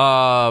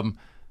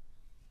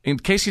 In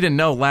case you didn't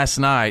know, last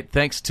night,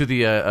 thanks to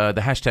the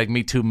hashtag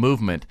MeToo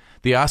movement,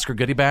 the Oscar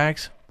goodie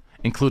bags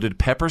included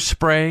pepper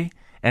spray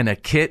and a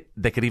kit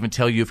that could even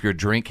tell you if your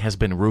drink has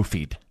been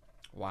roofied.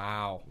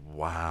 Wow.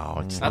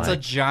 That's a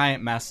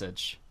giant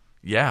message.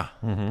 Yeah.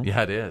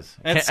 Yeah, it is.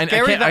 It's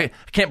scary I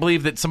can't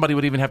believe that somebody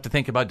would even have to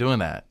think about doing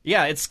that.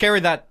 Yeah, it's scary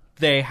that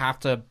they have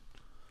to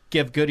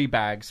give goodie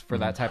bags for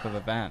that type of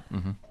event.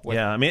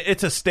 Yeah, I mean,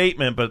 it's a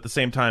statement, but at the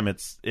same time,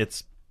 it's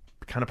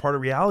kind of part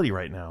of reality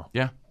right now.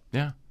 Yeah.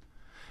 And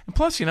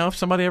plus, if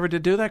somebody ever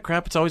did do that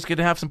crap, it's always good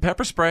to have some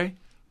pepper spray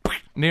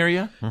near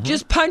you.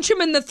 Just punch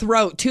him in the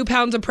throat. 2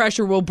 pounds of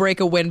pressure will break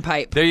a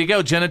windpipe. There you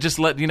go. Jenna just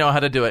let you know how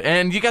to do it.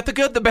 And you got the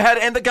good, the bad,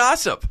 and the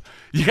gossip.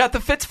 You got the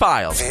Fitz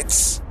files.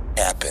 Fitz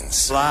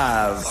happens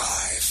Live.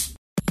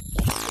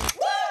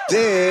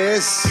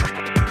 This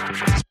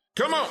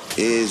Come on.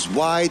 is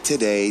why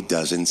today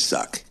doesn't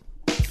suck.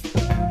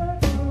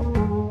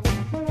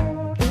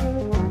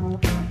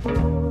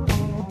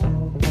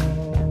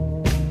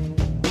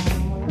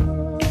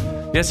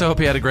 Yes, I hope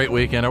you had a great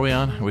weekend. Are we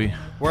on?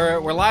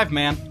 We're live,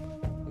 man.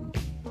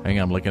 Hang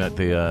on, I'm looking at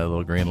the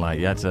little green light.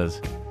 Yeah, it says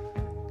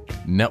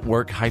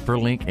network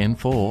hyperlink in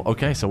full.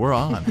 Okay, so we're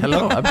on.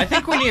 Hello. I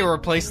think we need to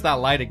replace that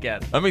light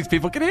again. That means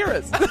people can hear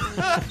us.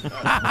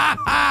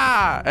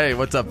 Hey,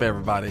 what's up,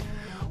 everybody?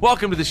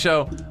 Welcome to the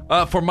show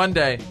for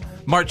Monday,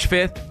 March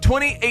 5th,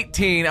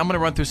 2018. I'm going to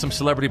run through some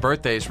celebrity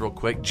birthdays real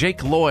quick.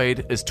 Jake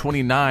Lloyd is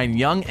 29.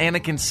 Young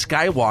Anakin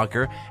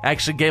Skywalker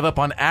actually gave up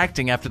on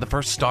acting after the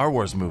first Star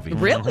Wars movie.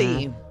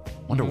 Really?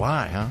 Wonder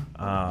why, huh?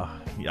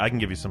 I can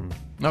give you some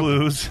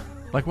clues.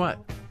 Like what?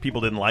 People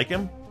didn't like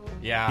him.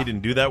 Yeah. He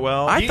didn't do that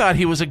well. I thought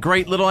he was a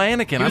great little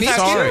Anakin. I'm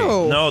sorry.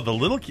 Too. No, the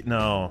little kid.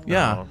 No.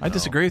 Yeah, I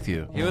disagree with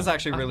you. He was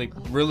actually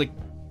really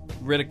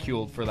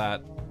ridiculed for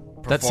that.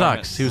 That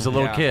sucks. He was a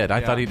little kid. I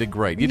thought he did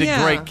great. You did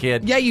great,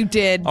 kid. Yeah, you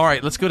did. All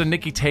right, let's go to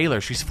Nikki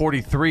Taylor. She's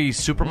 43,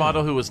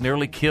 supermodel who was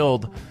nearly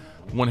killed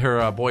when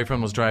her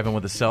boyfriend was driving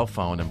with a cell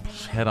phone and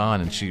head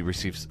on, and she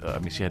receives.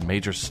 She had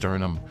major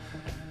sternum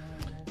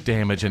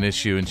damage and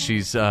issue, and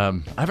she's. I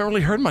haven't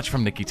really heard much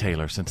from Nikki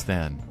Taylor since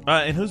then.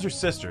 And who's her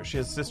sister? She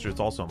has a sister that's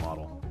also a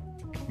model.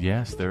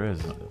 Yes, there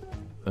is.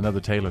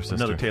 Another Taylor sister.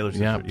 Another Taylor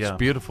sister, Yeah, yeah. it's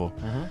beautiful.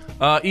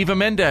 Eva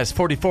Mendes,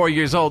 44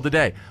 years old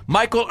today.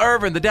 Michael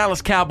Irvin, the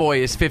Dallas Cowboy,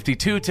 is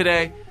 52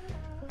 today.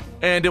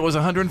 And it was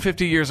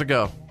 150 years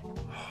ago.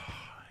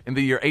 In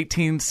the year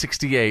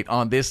 1868,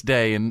 on this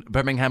day in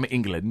Birmingham,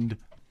 England,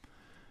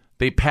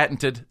 they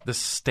patented the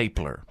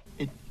stapler.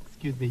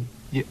 Excuse me.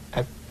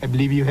 I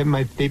believe you have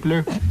my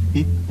stapler.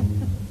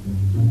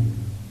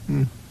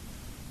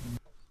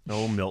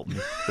 Oh, Milton.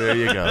 There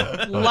you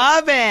go.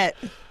 Love it.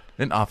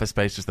 And Office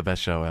Space is the best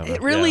show ever.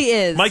 It really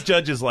is. Mike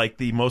Judge is like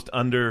the most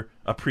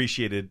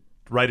underappreciated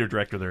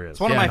writer-director there is. It's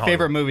one of my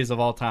favorite movies of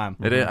all time.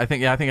 It is. I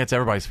think it's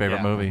everybody's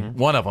favorite movie.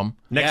 One of them.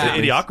 Next to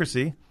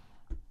Idiocracy.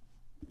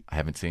 I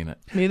haven't seen it.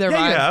 Neither Yeah,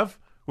 have you I. have.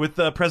 With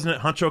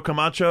President Huncho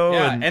Camacho.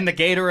 And the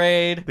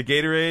Gatorade. The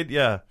Gatorade,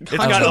 yeah. It's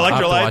I'll got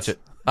electrolytes.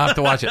 I'll have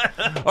to watch it.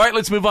 All right,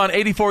 let's move on.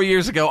 84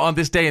 years ago, on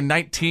this day in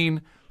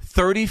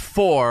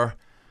 1934,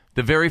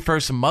 the very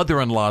first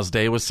Mother-in-Law's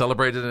Day was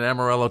celebrated in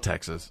Amarillo,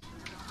 Texas.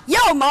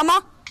 Yo,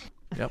 mama.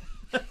 Yep.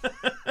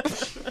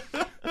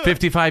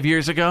 55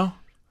 years ago?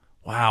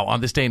 Wow. On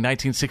this day in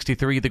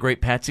 1963, the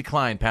great Patsy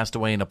Cline passed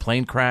away in a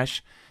plane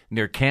crash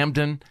near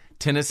Camden,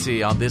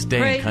 Tennessee, on this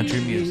day in country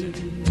music.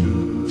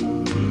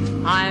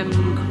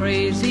 I'm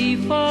crazy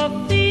for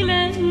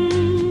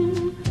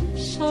feeling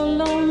so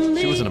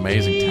She was an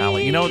amazing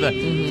talent. You know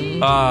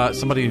that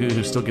somebody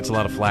who still gets a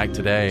lot of flack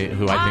today,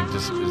 who I think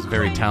just is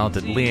very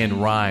talented,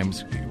 Leanne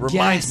Rimes,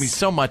 reminds me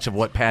so much of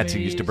what Patsy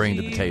used to bring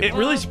to the table. It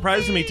really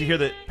surprises me to hear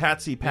that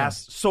Patsy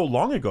passed so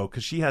long ago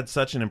because she had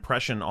such an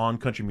impression on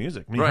country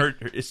music. I mean, her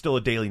is still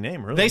a daily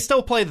name, really. They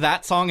still play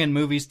that song in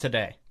movies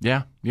today.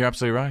 Yeah, you're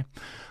absolutely right.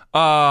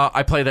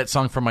 I play that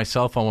song from my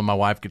cell phone when my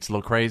wife gets a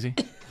little crazy.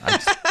 I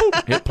just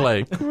hit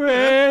play.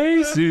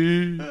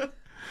 Crazy.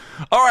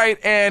 All right,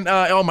 and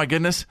oh my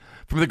goodness,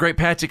 from the great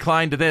Patsy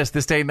Cline to this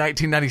day in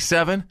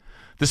 1997,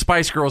 the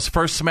Spice Girls'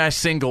 first smash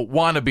single,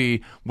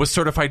 Wannabe, was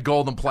certified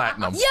gold and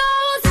platinum. Yo,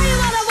 tell me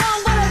what I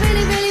want, what I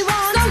really, really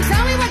want. So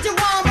tell me what you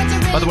want, what you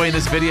really. By the way, in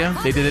this video,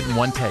 they did it in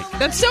one take.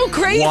 That's so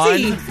crazy.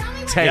 One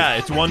take. Yeah,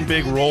 it's one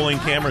big rolling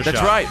camera shot.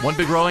 That's right, one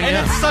big rolling.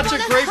 And it's such a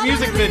great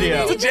music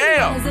video. It's a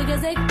jam.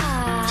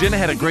 Jenna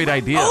had a great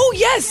idea. Oh,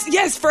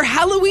 yes. For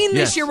Halloween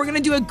this year, we're going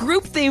to do a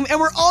group theme, and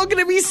we're all going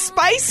to be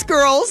Spice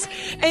Girls,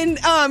 and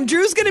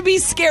Drew's going to be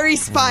Scary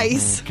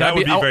Spice. That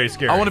would be very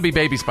scary. I want to be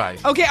Baby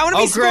Spice. Okay, I want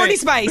to be Sporty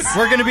Spice.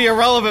 We're going to be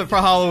irrelevant for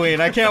Halloween.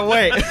 I can't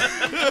wait.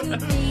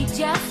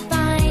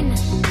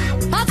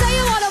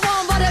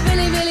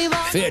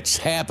 Fitz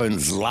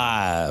happens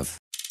live.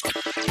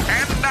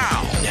 And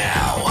now.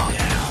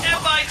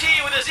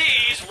 FIT with a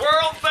Z's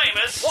world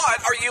famous.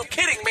 What are you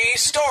kidding me?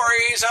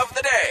 Stories of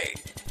the day.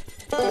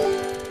 A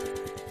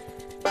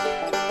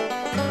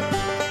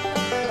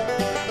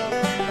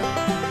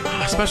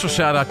special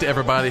shout out to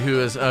everybody who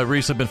has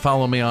recently been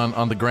following me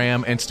on the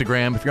gram,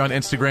 Instagram. If you're on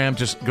Instagram,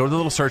 just go to the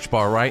little search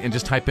bar, right, and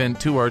just type in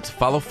 2 words,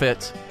 follow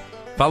Fitz,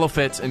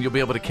 and you'll be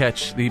able to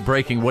catch the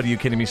breaking What Are You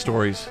Kidding Me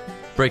stories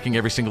breaking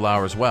every single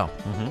hour as well.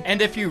 And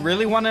if you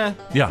really want to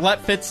let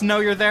Fitz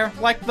know you're there,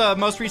 like the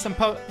most recent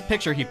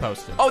picture he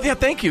posted. Oh, yeah,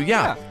 thank you,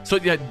 yeah. So,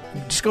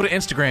 just go to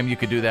Instagram, you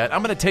could do that.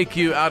 I'm going to take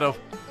you out of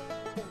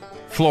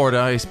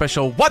Florida, a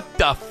special What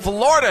the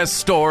Florida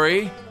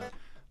story.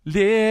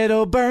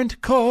 Little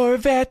burnt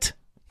Corvette.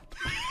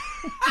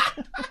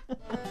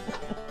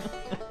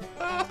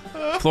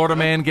 Florida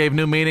man gave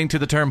new meaning to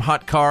the term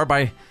hot car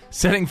by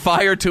setting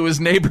fire to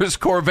his neighbor's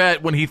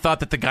Corvette when he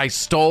thought that the guy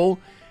stole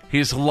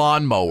his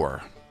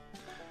lawnmower.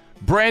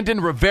 Brandon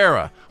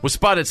Rivera was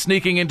spotted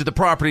sneaking into the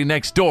property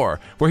next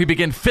door, where he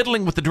began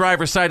fiddling with the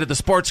driver's side of the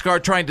sports car,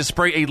 trying to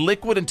spray a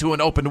liquid into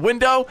an open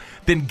window,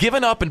 then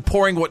giving up and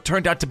pouring what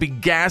turned out to be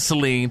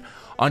gasoline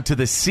onto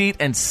the seat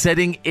and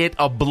setting it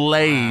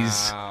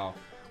ablaze. Wow.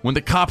 When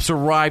the cops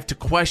arrived to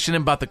question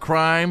him about the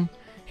crime,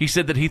 he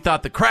said that he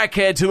thought the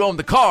crackheads who owned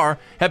the car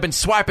had been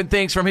swiping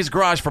things from his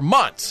garage for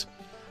months,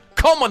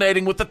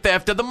 culminating with the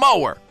theft of the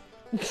mower.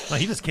 Well,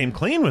 he just came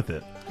clean with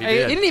it. He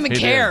didn't even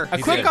care. A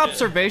quick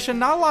observation,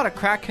 not a lot of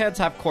crackheads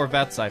have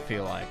Corvettes, I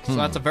feel like. So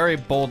that's a very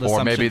bold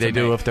assumption. Or maybe they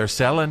do if they're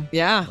selling.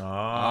 Yeah.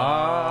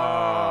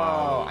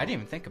 Oh. I didn't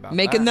even think about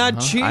Making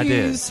that cheese. I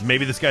did.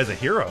 Maybe this guy's a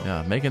hero.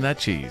 Yeah, making that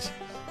cheese.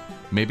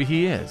 Maybe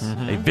he is.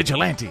 A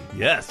vigilante.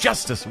 Yes.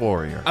 Justice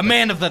warrior. A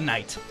man of the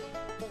night.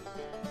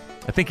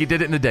 I think he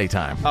did it in the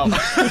daytime. Oh.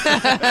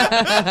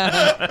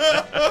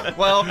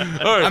 Well,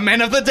 a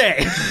man of the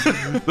day.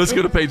 Let's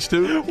go to page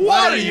 2.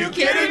 What are you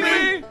kidding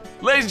me?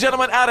 Ladies and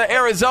gentlemen, out of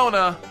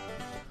Arizona,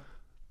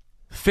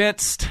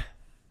 fenced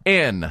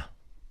in.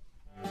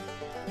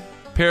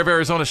 Pair of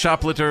Arizona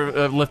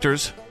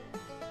shoplifters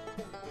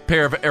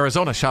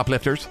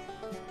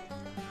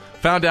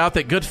found out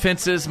that good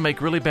fences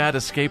make really bad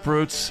escape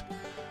routes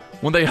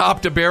when they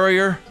hopped a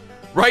barrier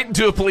right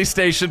into a police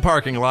station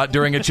parking lot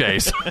during a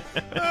chase.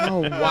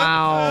 Oh,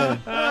 wow.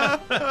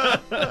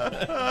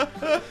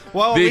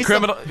 Well,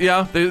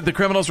 the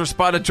criminals were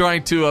spotted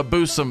trying to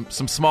boost some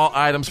small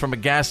items from a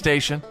gas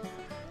station,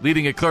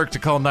 leading a clerk to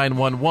call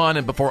 911,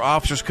 and before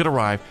officers could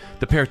arrive,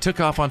 the pair took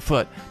off on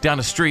foot down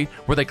a street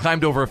where they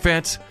climbed over a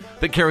fence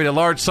that carried a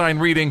large sign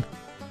reading,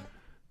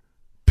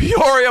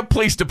 Peoria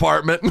Police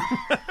Department.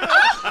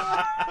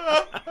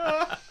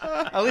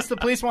 At least the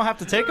police won't have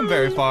to take them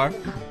very far.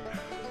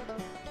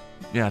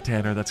 Yeah,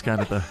 Tanner, that's kind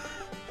of the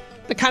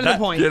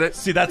point. Get it?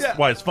 See, that's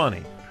why it's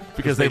funny.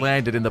 Because they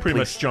landed in the pretty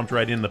police much jumped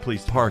right in the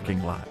police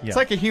parking lot. It's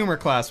like a humor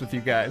class with you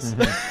guys.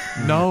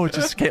 No, I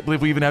just can't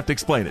believe we even have to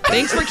explain it.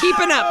 Thanks for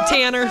keeping up,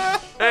 Tanner.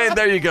 And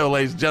there you go,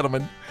 ladies and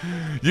gentlemen.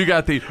 You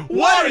got the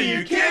What Are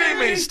You Kidding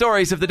Me?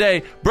 Stories of the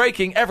day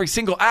breaking every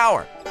single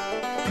hour.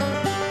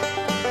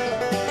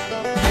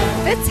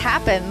 This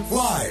happens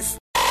Live.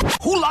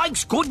 Who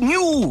likes good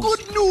news?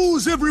 Good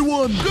news,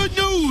 everyone. Good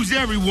news,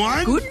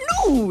 everyone. Good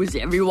news,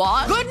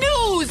 everyone. Good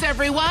news,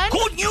 everyone.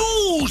 Good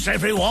news,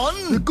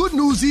 everyone. The good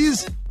news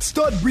is,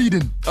 start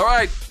reading. All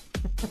right.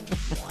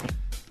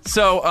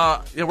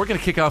 So we're going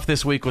to kick off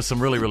this week with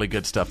some really, really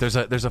good stuff. There's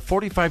a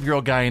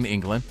 45-year-old guy in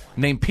England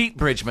named Pete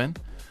Bridgman,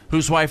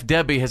 whose wife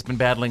Debbie has been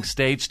battling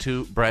stage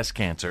 2 breast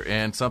cancer,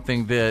 and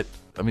something that,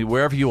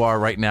 wherever you are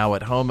right now,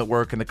 at home, at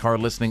work, in the car,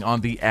 listening,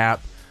 on the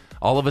app,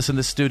 all of us in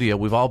the studio,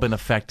 we've all been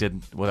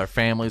affected with our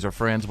families or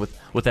friends with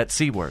that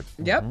C word.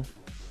 Yep.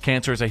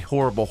 Cancer is a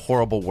horrible,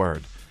 horrible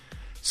word.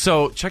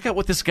 So check out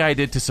what this guy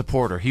did to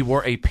support her. He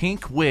wore a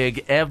pink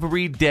wig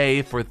every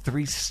day for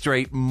 3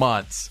 straight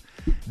months.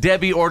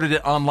 Debbie ordered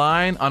it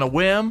online on a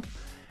whim,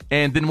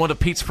 and then one of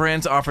Pete's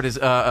friends offered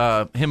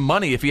him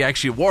money if he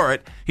actually wore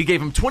it. He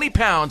gave him 20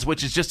 pounds,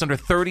 which is just under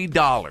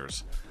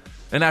 $30.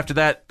 And after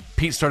that,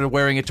 Pete started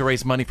wearing it to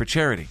raise money for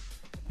charity.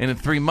 And in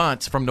 3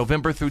 months, from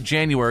November through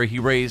January, he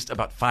raised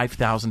about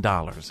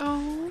 $5,000.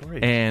 Oh.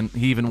 And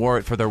he even wore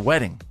it for their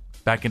wedding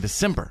back in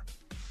December.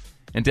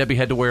 And Debbie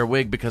had to wear a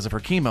wig because of her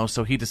chemo,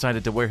 so he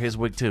decided to wear his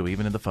wig too,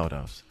 even in the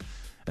photos.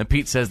 And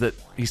Pete says that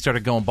he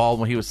started going bald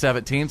when he was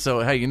 17, so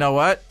hey, you know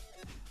what?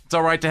 It's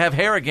all right to have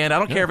hair again. I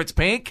don't care if it's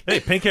pink. Hey,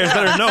 pink hair is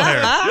better than no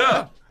hair.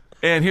 Yeah.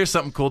 And here's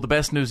something cool. The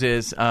best news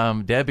is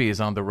Debbie is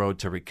on the road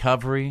to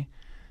recovery.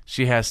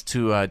 She has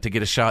to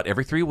get a shot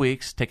every 3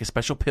 weeks, take a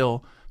special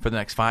pill for the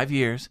next 5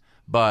 years.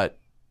 But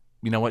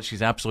you know what?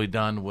 She's absolutely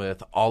done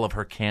with all of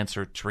her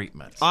cancer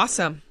treatments.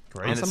 Awesome.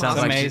 Great. And awesome. it sounds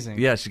like amazing.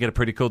 She's got a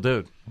pretty cool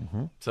dude.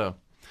 Mm-hmm. So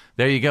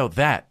there you go.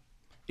 That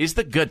is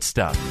the good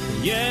stuff.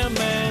 Yeah,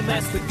 man,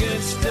 that's the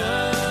good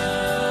stuff.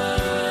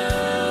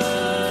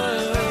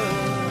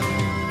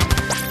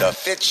 The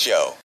Fitz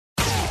Show.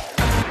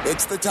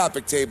 It's the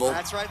topic table.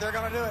 That's right, they're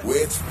going to do it.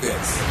 With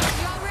Fitz.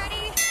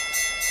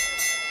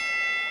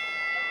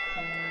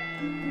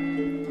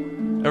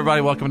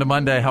 Everybody, welcome to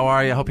Monday. How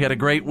are you? I hope you had a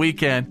great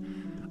weekend.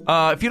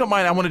 If you don't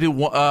mind, I want to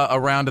do a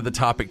round of the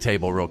topic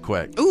table real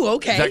quick. Ooh,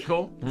 okay. Is that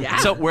cool? Yeah.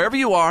 So wherever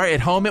you are,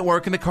 at home, at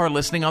work, in the car,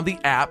 listening on the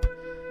app,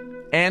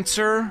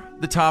 answer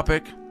the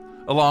topic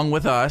along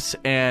with us.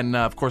 And,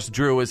 of course,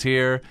 Drew is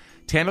here.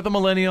 Tanner the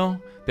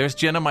Millennial. There's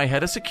Jenna, my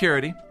head of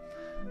security.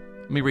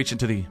 Let me reach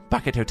into the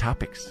bucket of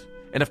topics.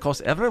 And, of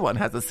course, everyone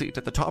has a seat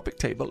at the topic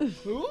table.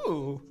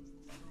 Ooh.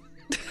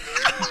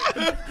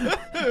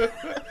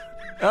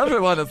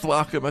 Everyone is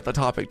welcome at the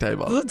topic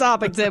table. The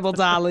topic table,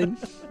 darling.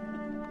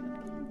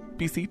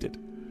 Be seated.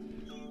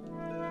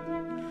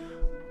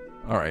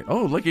 All right.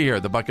 Oh, looky here.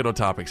 The bucket of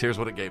topics. Here's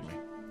what it gave me.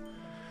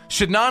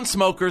 Should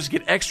non-smokers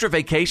get extra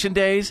vacation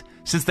days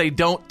since they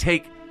don't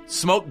take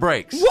smoke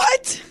breaks?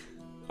 What?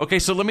 Okay,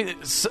 so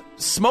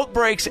smoke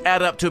breaks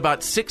add up to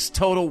about 6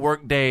 total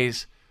work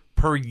days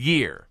per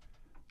year.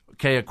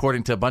 Okay,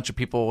 according to a bunch of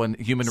people in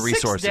human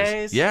resources. 6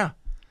 days? Yeah.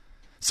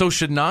 So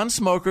should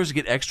non-smokers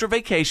get extra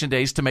vacation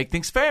days to make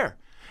things fair?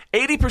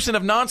 80%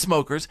 of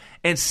non-smokers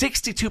and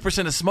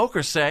 62% of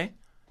smokers say,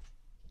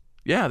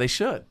 yeah, they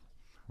should.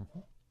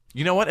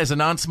 You know what? As a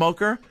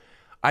non-smoker,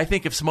 I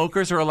think if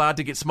smokers are allowed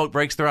to get smoke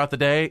breaks throughout the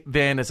day,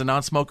 then as a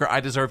non-smoker,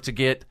 I deserve to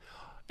get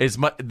as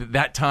much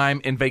that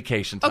time in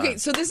vacation time. Okay,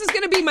 so this is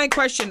going to be my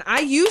question. I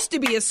used to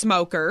be a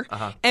smoker,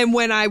 and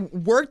when I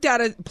worked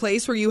at a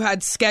place where you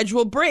had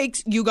scheduled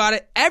breaks,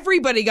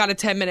 everybody got a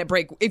 10-minute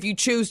break. If you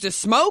choose to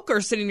smoke or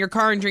sit in your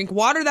car and drink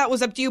water, that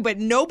was up to you, but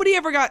nobody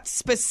ever got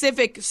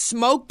specific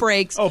smoke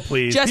breaks. Oh,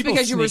 please. Just People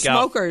because you were sneak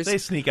out. smokers. They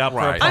sneak out.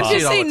 Right. For a I'm puff.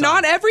 just saying,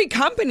 not every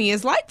company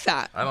is like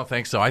that. I don't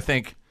think so. I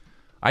think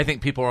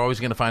people are always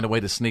going to find a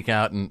way to sneak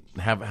out and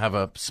have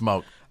a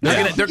smoke.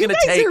 They're going to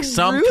take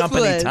some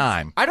company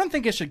time. I don't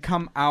think it should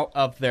come out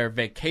of their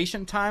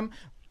vacation time,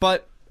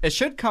 but it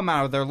should come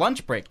out of their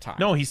lunch break time.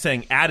 No, he's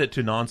saying add it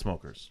to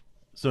non-smokers.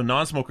 So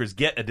non-smokers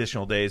get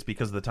additional days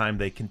because of the time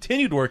they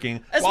continued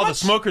working while the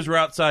smokers were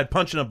outside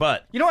punching a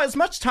butt. You know, as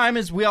much time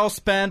as we all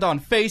spend on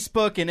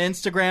Facebook and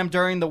Instagram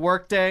during the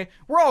workday,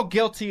 we're all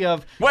guilty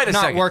of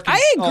not working.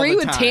 I agree all the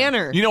with time.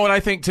 Tanner. You know what I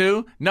think,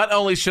 too? Not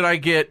only should I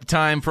get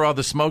time for all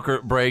the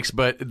smoker breaks,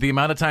 but the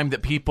amount of time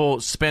that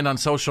people spend on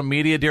social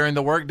media during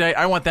the workday,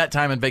 I want that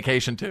time in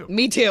vacation, too.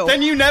 Me too.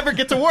 Then you never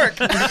get to work.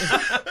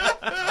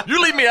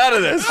 You leave me out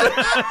of this.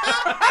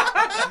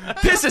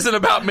 This isn't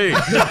about me.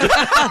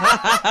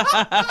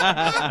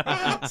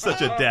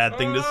 Such a dad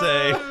thing to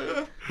say.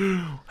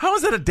 How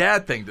is that a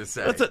dad thing to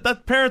say?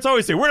 That parents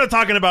always say, we're not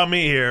talking about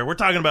me here. We're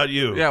talking about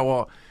you. Yeah,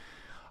 well,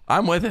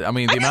 I'm with it. I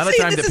mean, the amount of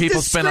time that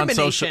people spend on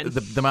social,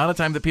 the amount of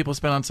time that people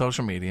spend on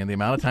social media, and the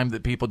amount of time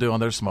that people do on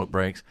their smoke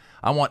breaks,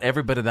 I want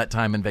every bit of that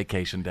time in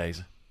vacation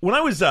days. When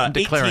I was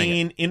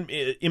 18,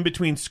 in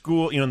between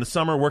school, in the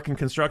summer working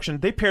construction,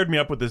 they paired me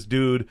up with this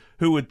dude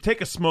who would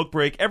take a smoke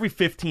break every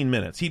 15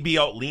 minutes. He'd be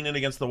out leaning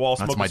against the wall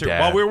smoking cigarette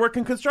while we were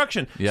working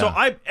construction. Yeah.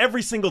 So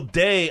every single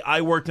day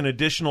I worked an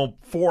additional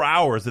 4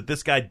 hours that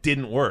this guy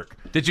didn't work.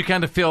 Did you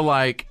kind of feel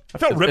like... I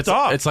felt ripped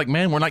off. It's like,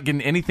 man, we're not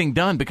getting anything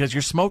done because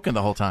you're smoking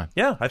the whole time.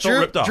 Yeah, I felt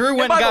ripped off. Drew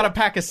went and got a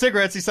pack of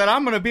cigarettes. He said,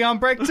 I'm going to be on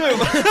break too.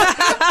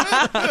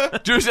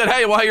 Drew said,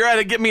 hey, while you're at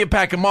it, get me a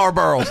pack of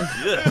Marlboros.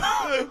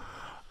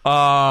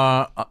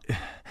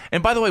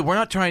 And by the way, we're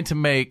not trying to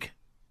make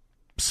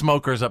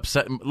smokers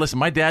upset. Listen,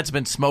 my dad's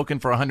been smoking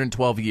for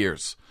 112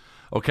 years.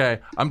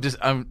 Okay,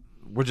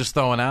 we're just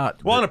throwing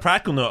out. Well, on a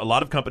practical note, a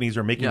lot of companies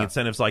are making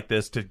incentives like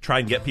this to try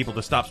and get people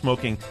to stop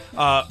smoking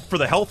for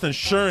the health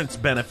insurance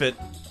benefit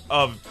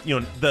of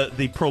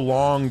the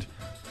prolonged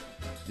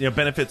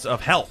benefits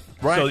of health.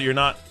 Right. So you're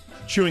not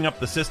chewing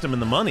up the system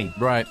and the money.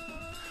 Right.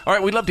 All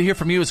right, we'd love to hear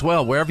from you as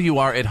well, wherever you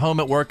are, at home,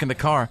 at work, in the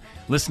car,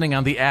 listening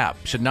on the app.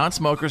 Should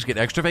non-smokers get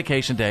extra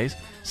vacation days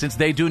since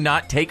they do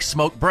not take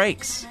smoke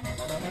breaks?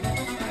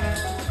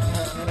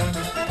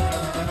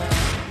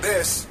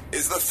 This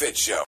is The Fitz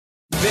Show.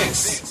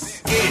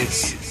 This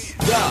is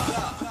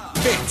The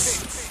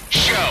Fitz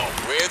Show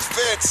with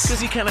Fitz. Because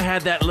he kind of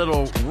had that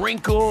little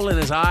wrinkle in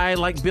his eye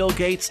like Bill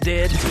Gates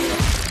did.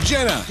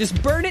 Jenna.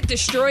 Just burn it,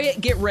 destroy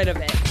it, get rid of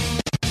it.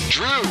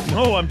 Drew.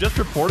 No, I'm just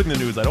reporting the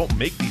news. I don't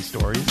make these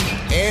stories.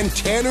 And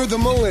Tanner the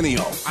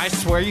Millennial. I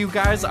swear, you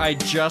guys, I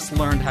just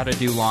learned how to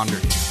do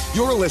laundry.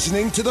 You're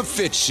listening to The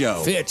Fitz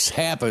Show. Fitz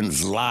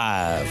happens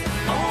live.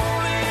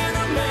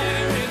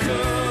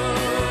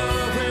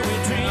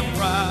 I'm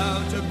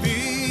proud to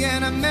be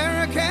an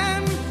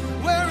American,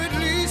 where at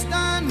least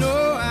I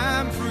know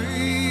I'm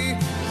free.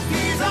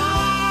 These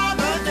are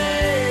the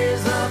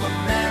days of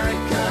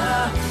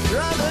America,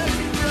 brothers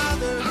and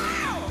brothers.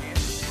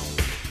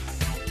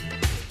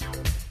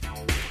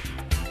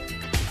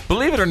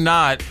 Believe it or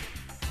not,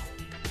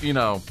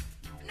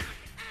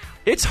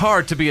 it's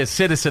hard to be a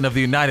citizen of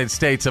the United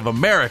States of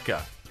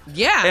America.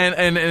 Yeah.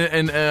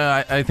 And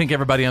I think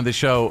everybody on the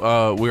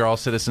show, we're all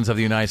citizens of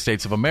the United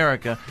States of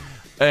America.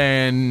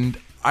 And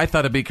I thought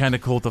it'd be kind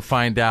of cool to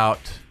find out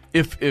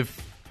if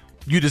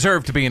you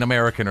deserve to be an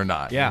American or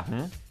not. Yeah.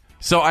 Mm-hmm.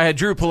 So I had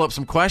Drew pull up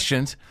some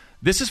questions.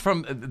 This is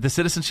from the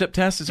citizenship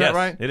test, is that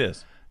right? It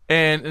is.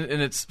 And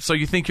it's so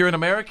you think you're an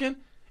American?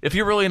 If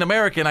you're really an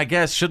American, I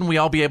guess, shouldn't we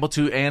all be able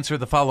to answer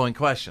the following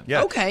question?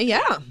 Yeah. Okay,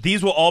 yeah.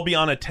 These will all be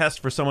on a test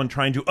for someone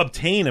trying to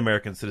obtain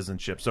American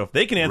citizenship. So if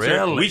they can answer it,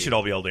 Really? we should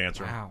all be able to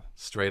answer. Wow.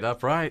 Straight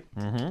up right.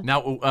 Mm-hmm.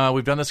 Now,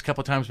 we've done this a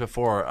couple times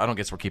before. I don't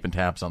guess we're keeping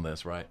tabs on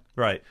this, right?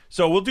 Right.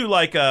 So we'll do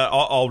like,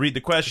 I'll read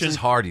the question. This is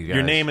hard, you guys.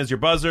 Your name is your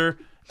buzzer.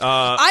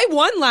 I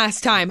won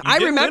last time. I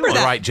did remember win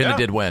that. one. Right, Jenna Yeah.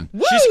 did win.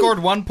 She scored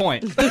 1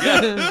 point.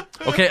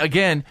 Okay,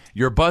 again,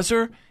 your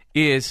buzzer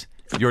is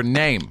your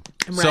name.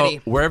 I'm so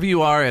ready. wherever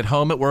you are, at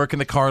home, at work, in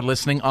the car,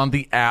 listening on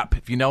the app,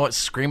 if you know it,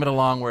 scream it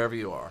along wherever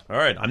you are. All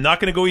right. I'm not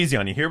going to go easy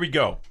on you. Here we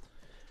go.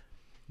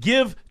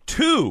 Give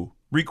 2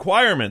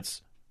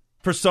 requirements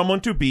for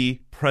someone to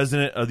be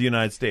president of the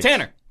United States.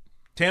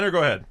 Tanner,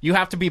 go ahead. You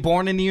have to be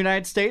born in the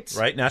United States.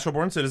 Right. Natural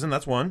born citizen.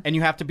 That's one. And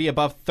you have to be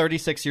above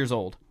 36 years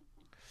old.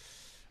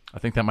 I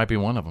think that might be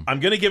one of them. I'm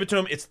going to give it to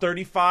him. It's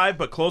 35,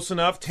 but close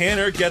enough.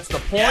 Tanner gets the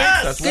point.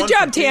 Yes! That's Good one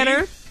job, for T.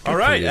 Tanner. All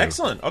right. you.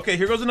 Excellent. Okay,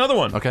 here goes another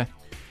one. Okay.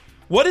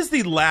 What is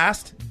the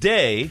last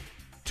day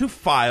to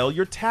file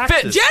your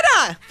taxes?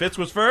 Jenna! Fitz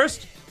was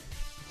first.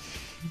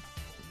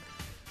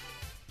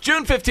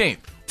 June 15th.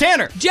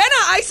 Tanner. Jenna,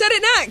 I said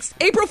it next.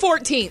 April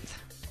 14th.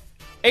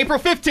 April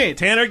 15th.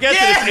 Tanner gets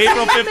it. It's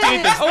April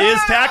 15th. Is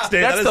tax day.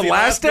 That's That is the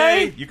last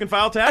day? you can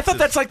file I taxes. thought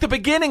that's like the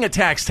beginning of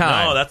tax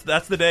time. No,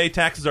 that's the day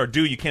taxes are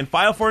due. You can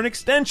file for an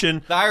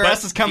extension. The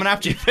IRS is coming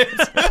after you,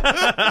 Fitz.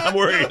 I'm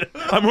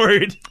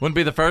worried. Wouldn't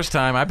be the first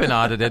time. I've been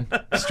audited.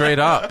 Straight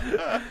up.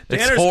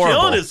 It's Tanner's horrible.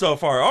 killing it so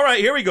far. All right,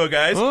 here we go,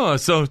 guys. Oh,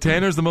 so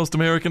Tanner's the most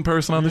American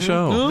person on the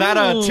show.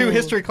 That 2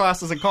 history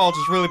classes in college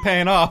is really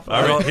paying off.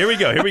 All right, here we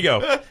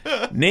go.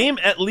 Name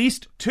at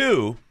least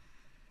 2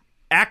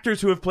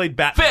 actors who have played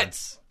Batman.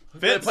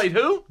 Fitz played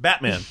who?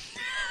 Batman.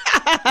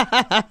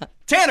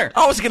 Tanner.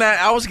 I was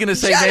gonna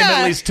say Shut name up.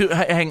 at least 2.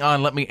 Hang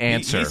on, let me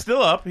answer. He's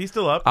still up.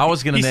 I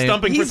was gonna He's name.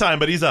 stumping for time,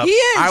 but he's up. He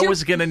is. I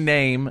was gonna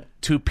name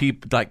 2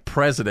 people like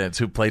presidents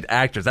who played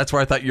actors. That's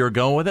where I thought you were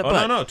going with it. Oh,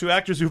 but no. 2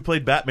 actors who've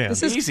played Batman.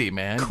 This is easy,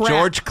 man. crap.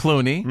 George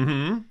Clooney.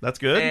 Mm-hmm. That's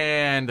good.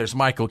 And there's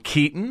Michael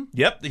Keaton.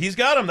 Yep, he's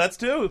got him. That's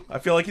 2. I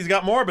feel like he's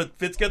got more, but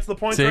Fitz gets the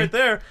points See? right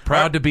there. Proud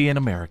All right, to be an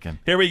American.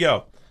 Here we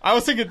go. I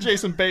was thinking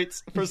Jason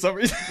Bates for some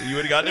reason. You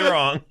would have gotten it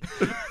wrong.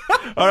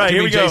 All right, You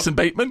here mean we go. Jason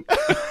Bateman?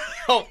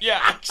 Oh, yeah.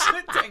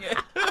 Actually, dang it.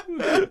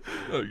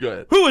 Oh, go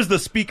ahead. Who is the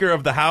Speaker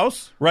of the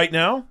House right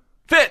now?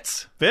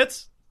 Fitz.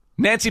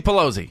 Nancy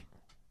Pelosi.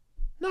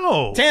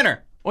 No.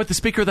 Tanner. What, the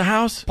Speaker of the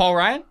House? Paul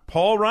Ryan.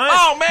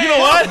 Oh, man. You know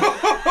what?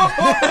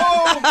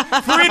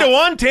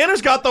 3-1.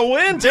 Tanner's got the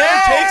win.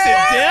 Tanner takes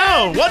it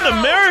down. What an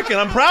American.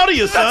 I'm proud of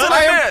you, son.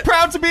 I am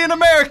proud to be an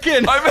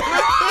American.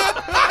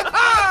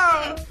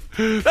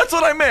 That's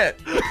what I meant.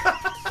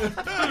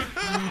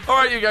 All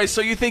right, you guys.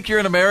 So you think you're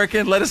an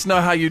American? Let us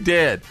know how you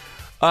did.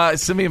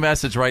 Send me a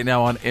message right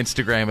now on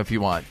Instagram if you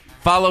want.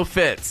 Follow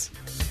Fitz.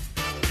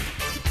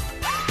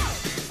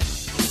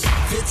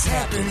 Fitz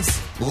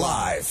happens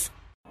live.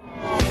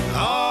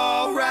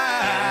 All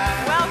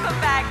right. Welcome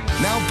back.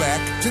 Now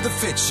back to the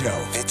Fitz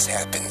Show. Fitz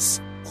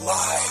happens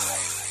live.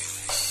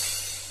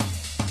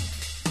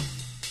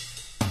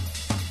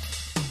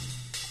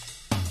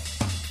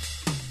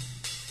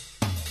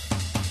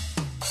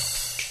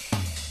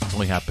 It's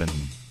only happened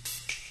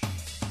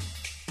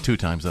 2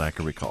 times that I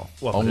can recall.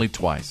 Well, only but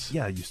twice.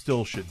 Yeah, you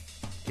still should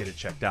get it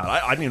checked out. I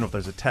don't even know if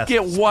there's a test.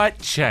 Get what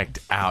checked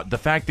out? The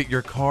fact that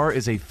your car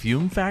is a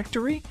fume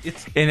factory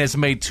and has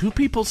made 2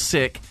 people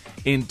sick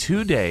in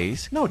 2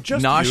 days. No,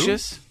 just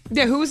nauseous.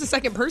 Yeah, who was the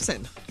second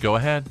person? Go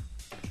ahead.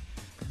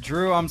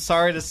 Drew, I'm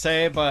sorry to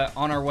say, but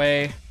on our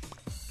way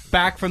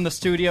back from the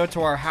studio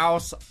to our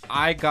house,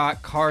 I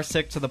got car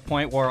sick to the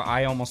point where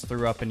I almost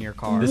threw up in your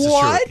car. This is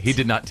true. He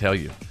did not tell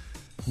you.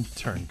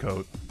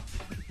 Turncoat.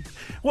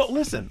 Well,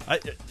 listen.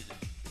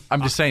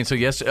 I'm just saying. So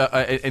yes,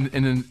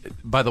 and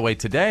by the way,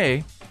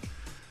 today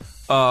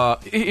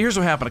Here's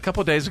what happened. A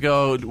couple of days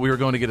ago, we were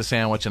going to get a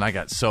sandwich, and I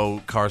got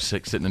so car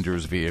sick sitting in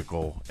Drew's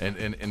vehicle.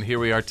 And here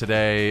we are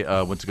today.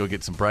 Went to go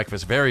get some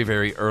breakfast very,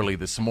 very early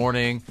this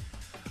morning.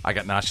 I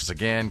got nauseous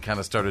again, kind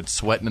of started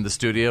sweating in the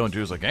studio, and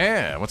Drew's like,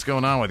 "Yeah, what's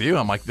going on with you?"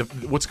 I'm like,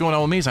 "What's going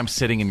on with me is I'm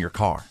sitting in your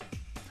car."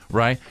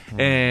 Right?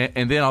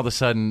 And then all of a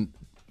sudden,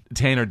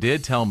 Tanner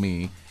did tell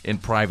me in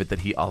private that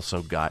he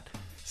also got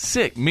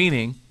sick,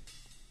 meaning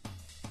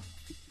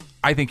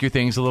I think your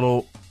thing's a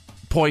little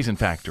poison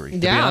factory, to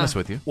be honest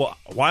with you. Well,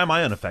 why am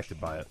I unaffected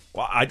by it?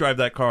 Well, I drive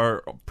that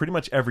car pretty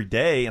much every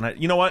day,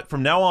 and you know what?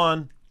 From now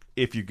on,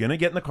 if you're going to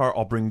get in the car,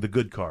 I'll bring the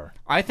good car.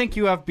 I think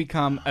you have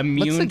become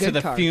immune to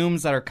the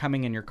fumes that are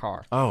coming in your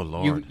car. Oh,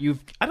 Lord.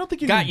 I don't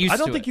think you got can, used I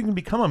don't to think it. you can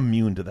become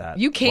immune to that.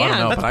 You can. Well, I don't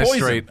know, That's but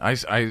poison.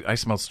 I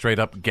smell straight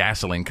up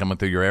gasoline coming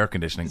through your air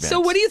conditioning vents. So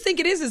what do you think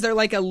it is? Is there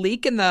like a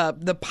leak in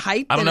the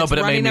pipe? I don't know, it's but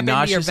it made running me up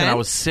into your nauseous, and I vent?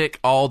 was sick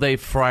all day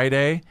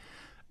Friday.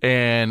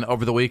 And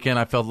over the weekend,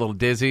 I felt a little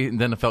dizzy, and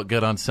then I felt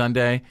good on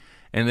Sunday.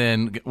 And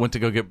then went to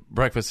go get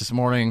breakfast this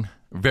morning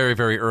very,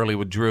 very early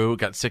with Drew.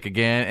 Got sick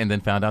again, and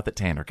then found out that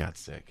Tanner got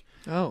sick.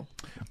 Oh.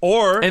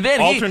 Or and then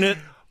alternate.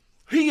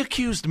 He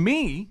accused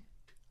me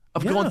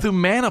of going through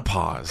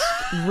menopause.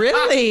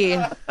 Really?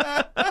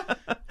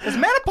 Is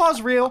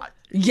menopause real?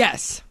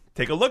 Yes.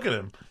 Take a look at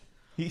him.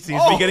 He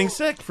seems to be getting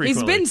sick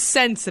frequently. He's been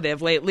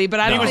sensitive lately,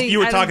 but I don't think... You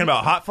were talking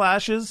about hot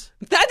flashes?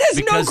 That has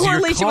because no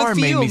correlation your car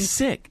with fumes. made me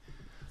sick.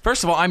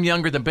 First of all, I'm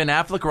younger than Ben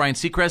Affleck, Ryan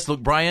Seacrest,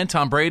 Luke Bryan,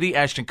 Tom Brady,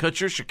 Ashton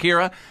Kutcher,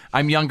 Shakira.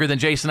 I'm younger than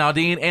Jason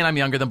Aldean, and I'm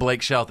younger than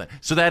Blake Shelton.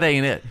 So that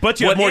ain't it. But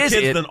you have What more is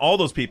kids it? than all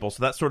those people,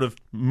 so that sort of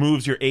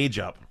moves your age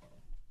up.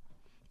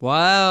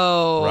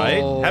 Wow.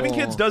 Right? Having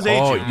kids does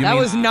age you. That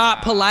was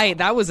not polite.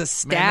 That was a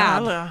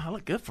stab. Man, I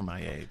look good for my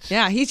age.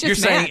 Yeah, he's just You're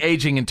saying mad.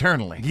 aging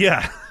internally.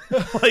 Yeah.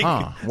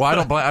 Well, I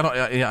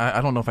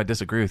don't know if I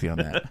disagree with you on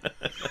that.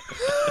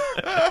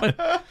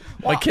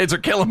 My kids are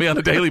killing me on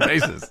a daily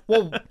basis.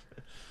 Well,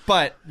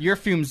 but your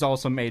fumes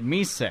also made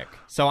me sick,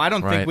 so I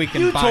don't Right. think we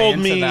can You buy told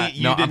into me that.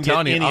 you didn't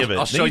get any of it.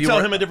 I'll show Did you you tell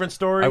where- him a different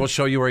story? I will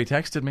show you where he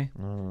texted me.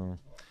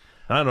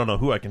 I don't know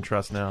who I can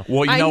trust now.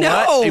 Well, you I know know.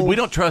 what? Hey, we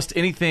don't trust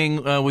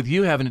anything with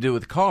you having to do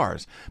with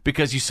cars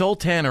because you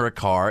sold Tanner a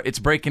car. It's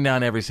breaking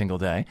down every single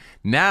day.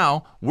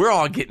 Now we're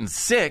all getting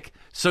sick,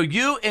 so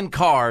you and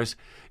cars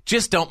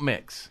just don't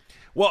mix.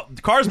 Well,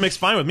 cars mix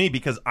fine with me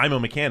because I'm a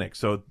mechanic,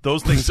 so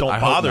those things don't I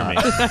hope bother me.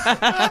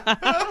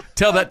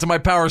 Tell that to my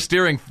power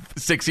steering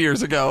 6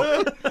 years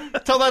ago.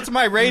 Tell that to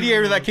my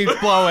radiator that keeps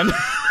blowing.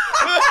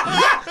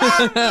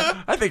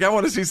 I think I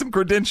want to see some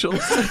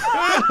credentials.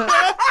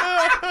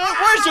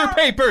 Where's your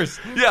papers?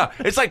 Yeah,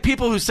 it's like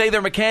people who say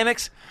they're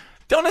mechanics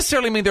don't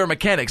necessarily mean they're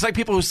mechanics. Like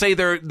people who say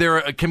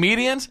they're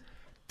comedians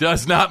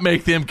does not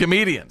make them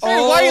comedians. Hey,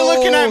 why are you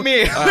looking at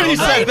me when you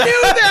said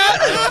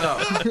I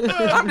don't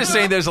know. I'm just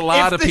saying there's a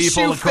lot If of the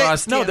people shoe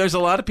across. fits No, you. there's a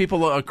lot of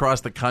people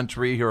across the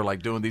country who are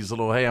like doing these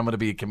little. Hey, I'm going to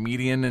be a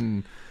comedian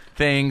and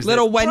things.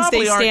 Little that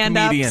Wednesday probably aren't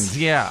stand-ups. comedians.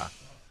 Yeah.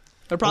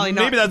 They're probably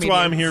not Maybe that's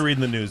why I'm comedians. here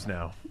reading the news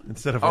now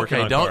instead of working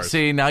Okay, on don't cars.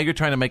 see. Now you're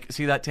trying to make.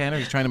 See that, Tanner?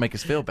 He's trying to make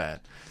us feel bad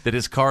that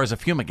his car is a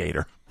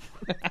fumigator.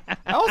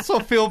 I also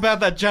feel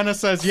bad that Jenna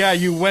says, yeah,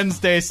 you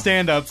Wednesday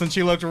stand-ups, and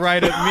she looked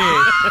right at me.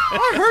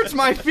 That hurts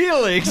my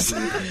feelings.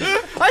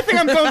 I think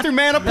I'm going through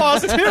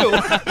menopause, too.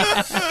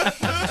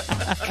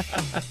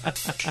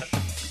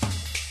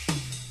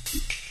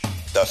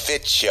 The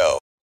Fitz Show.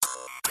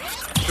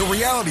 The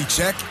reality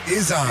check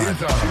is on.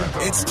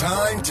 It's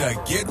time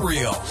to get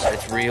real.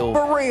 It's real.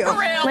 For real.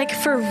 Like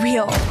for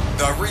real.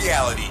 The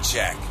reality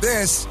check.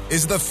 This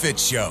is The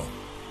Fitz Show.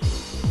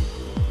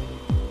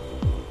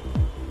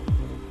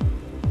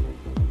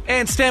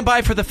 And stand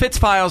by for the Fitz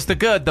Files, the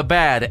good, the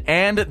bad,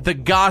 and the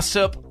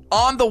gossip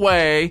on the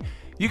way.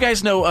 You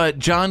guys know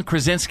John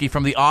Krasinski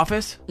from The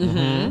Office?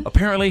 Mm-hmm.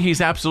 Apparently,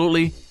 he's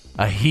absolutely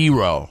a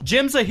hero.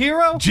 Jim's a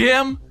hero?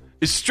 Jim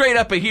is straight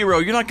up a hero.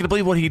 You're not going to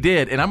believe what he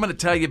did, and I'm going to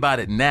tell you about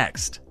it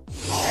next.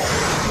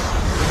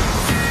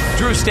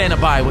 Drew standing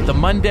by with the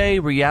Monday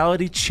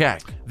reality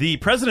check. The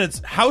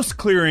president's house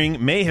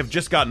clearing may have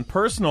just gotten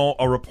personal.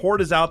 A report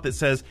is out that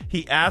says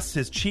he asked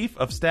his chief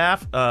of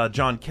staff,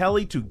 John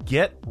Kelly, to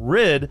get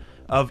rid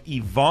of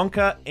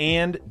Ivanka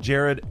and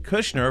Jared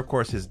Kushner, of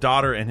course, his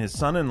daughter and his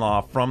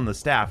son-in-law, from the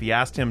staff. He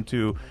asked him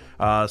to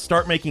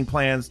start making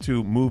plans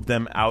to move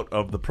them out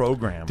of the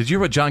program. Did you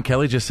hear what John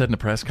Kelly just said in a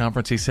press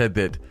conference? He said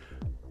that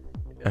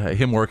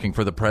him working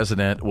for the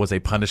president was a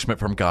punishment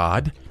from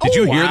God. Did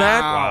you hear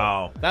that?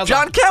 Wow.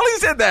 John Kelly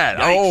said that.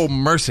 Yikes. Oh,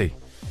 mercy.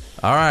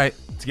 All right.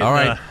 getting, all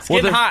right. It's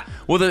getting hot.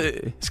 Well,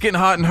 it's getting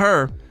hot in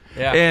her.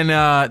 Yeah.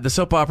 And the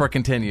soap opera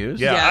continues.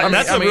 Yeah, I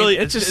mean, really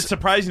it's just it's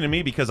surprising to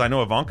me because I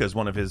know Ivanka is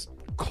one of his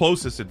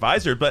closest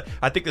advisors, but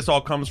I think this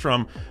all comes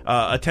from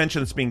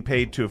attention that's being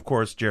paid to, of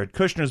course, Jared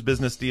Kushner's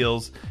business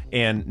deals,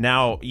 and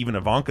now even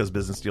Ivanka's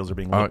business deals are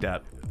being looked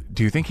at.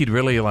 Do you think he'd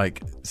really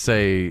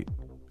say,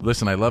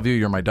 "Listen, I love you,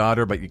 you're my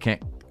daughter, but you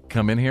can't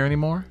come in here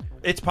anymore"?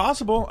 It's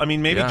possible. I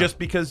mean, maybe just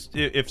because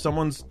if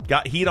someone's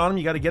got heat on him,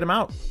 you got to get him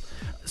out.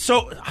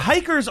 So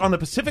hikers on the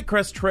Pacific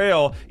Crest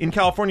Trail in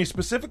California,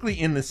 specifically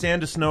in the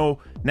Sand to Snow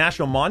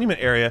National Monument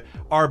area,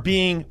 are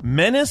being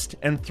menaced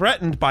and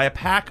threatened by a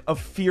pack of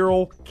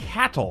feral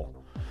cattle.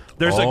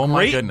 There's a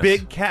great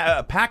big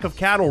pack of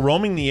cattle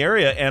roaming the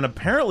area, and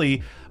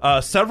apparently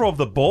several of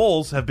the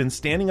bulls have been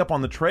standing up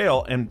on the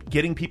trail and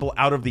getting people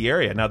out of the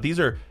area. Now, these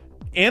are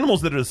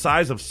animals that are the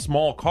size of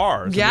small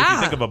cars. Yeah. And if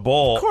you think of a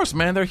bull, of course,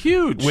 man, they're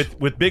huge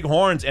with big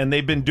horns, and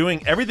they've been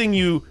doing everything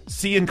you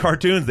see in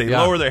cartoons. They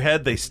lower their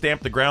head, they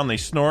stamp the ground, they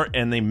snort,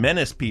 and they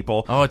menace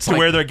people to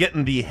where they're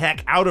getting the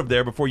heck out of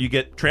there before you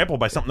get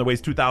trampled by something that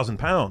weighs 2,000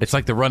 pounds. It's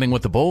like the running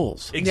with the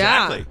bulls.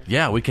 Exactly.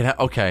 Yeah, we could have.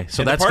 Okay,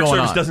 so and that's the Park going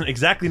Service on. doesn't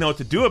exactly know what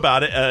to do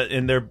about it,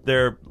 and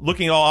they're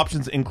looking at all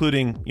options,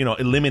 inclling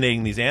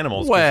eliminating these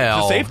animals. Well,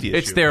 it's a safety issue.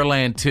 It's their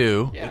land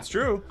too. Yeah. It's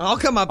true. I'll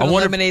come up and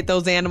eliminate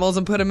those animals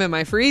and put them in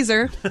my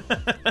freezer.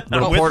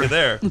 Little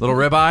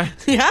ribeye.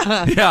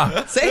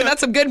 Yeah. Say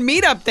that's some good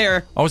meat up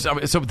there. Oh,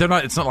 so they're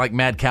not. It's not like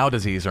mad cow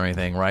disease or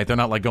anything, right? They're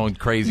not like going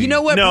crazy. You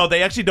know what? No,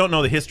 they actually don't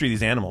know the history of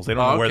these animals. They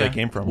don't know where they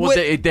came from. Well,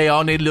 they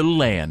all need a little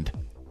land.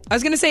 I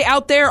was going to say,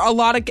 out there, a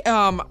lot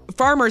of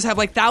farmers have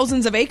like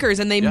thousands of acres,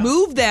 and they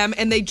move them,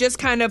 and they just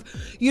kind of,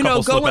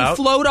 go and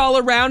float all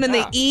around, and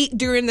they eat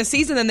during the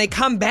season, and they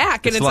come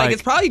back, and it's like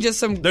it's probably just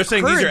some. They're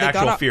saying these are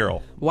actual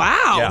feral.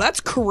 Wow,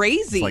 that's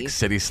crazy. It's like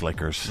city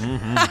slickers.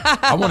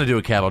 I want to do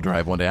a cattle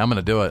drive one day. I'm going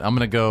to do it. I'm going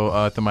to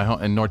go to my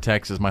home in North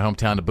Texas, my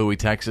hometown to Bowie,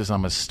 Texas.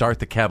 I'm going to start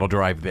the cattle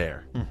drive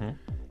there.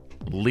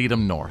 Lead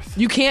them north.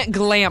 You can't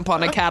glamp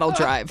on a cattle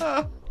drive.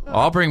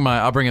 I'll bring an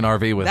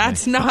RV with me.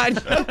 That's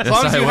not. As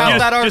long as you have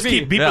that RV. Just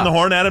keep beeping the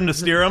horn at him to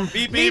steer him.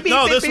 Beep, beep.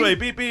 No, this way.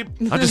 Beep, beep.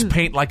 I'll just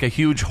paint like a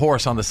huge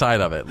horse on the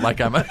side of it.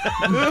 Like I'm. All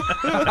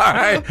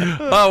right.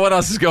 Oh, what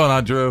else is going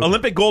on, Drew?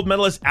 Olympic gold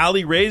medalist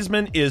Aly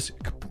Raisman is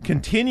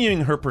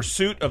continuing her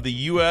pursuit of the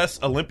U.S.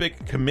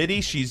 Olympic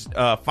Committee. She's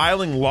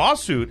filing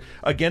lawsuit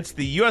against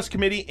the U.S.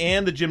 Committee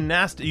and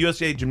the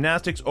USA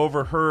Gymnastics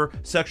over her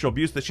sexual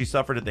abuse that she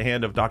suffered at the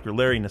hand of Dr.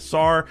 Larry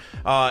Nassar.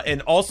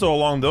 And also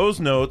along those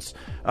notes,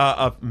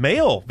 a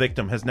male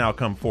victim has now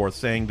come forth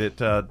saying that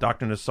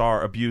Dr.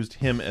 Nassar abused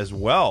him as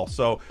well.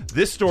 So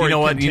this story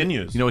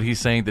continues. You know what he's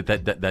saying?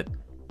 That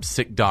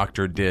sick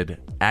doctor did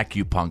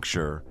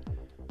acupuncture.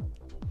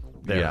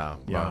 There.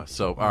 Yeah.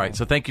 So, all right.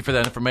 So, thank you for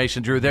that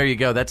information, Drew. There you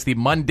go. That's the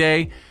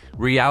Monday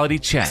reality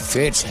check.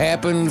 Fitz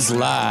happens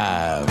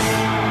live.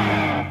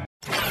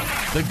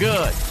 The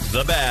good,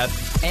 the bad,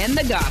 and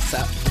the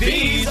gossip.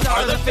 These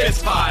are the Fitz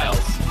Files.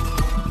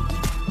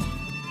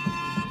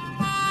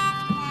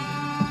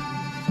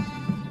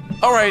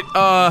 All right,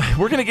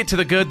 we're going to get to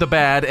the good, the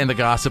bad, and the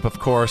gossip, of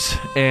course,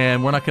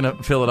 and we're not going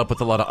to fill it up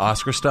with a lot of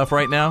Oscar stuff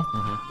right now.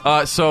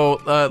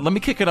 So let me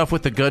kick it off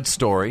with the good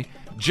story.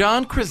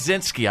 John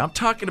Krasinski, I'm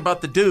talking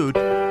about the dude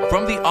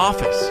from The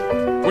Office.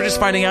 We're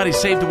just finding out he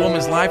saved a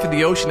woman's life in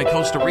the ocean in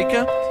Costa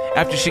Rica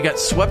after she got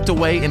swept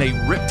away in a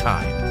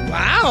riptide.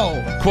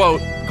 Wow.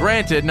 Quote,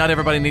 granted, not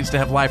everybody needs to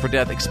have life or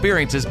death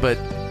experiences, but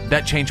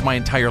that changed my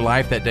entire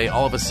life that day.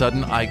 All of a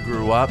sudden, I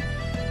grew up.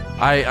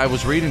 I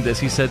was reading this.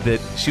 He said that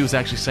she was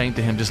actually saying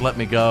to him, just let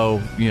me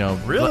go.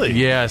 Really?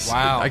 Yes.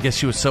 Wow. I guess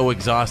she was so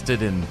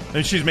exhausted. And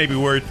she's maybe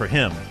worried for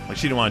him. Like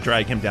she didn't want to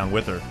drag him down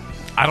with her.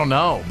 I don't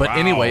know. But Wow.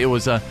 Anyway, it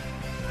was a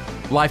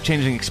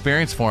life-changing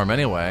experience for him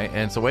anyway.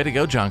 And so way to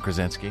go, John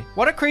Krasinski.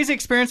 What a crazy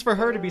experience for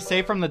her to be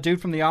saved from the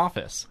dude from The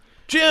Office.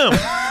 Jim!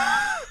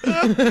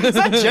 Is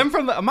that Jim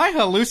from the... Am I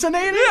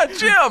hallucinating? Yeah,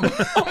 Jim!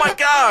 Oh, my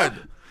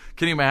God!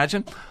 Can you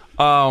imagine?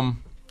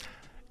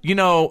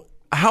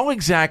 How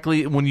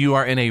exactly, when you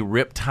are in a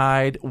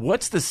riptide,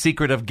 what's the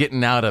secret of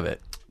getting out of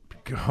it?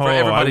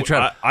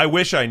 I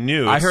wish I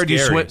knew. I heard you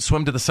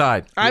swim to the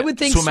side. I would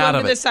think swim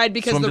to the side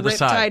because the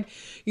riptide,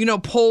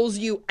 pulls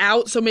you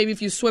out. So maybe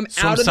if you swim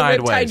out of the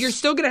riptide, you're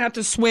still going to have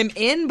to swim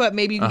in, but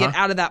maybe you can get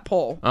out of that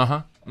pull.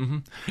 Mm-hmm.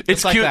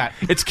 It's like cute. that.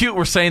 It's cute.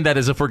 We're saying that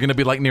as if we're going to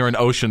be like near an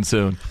ocean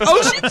soon.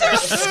 Oceans are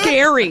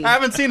scary. I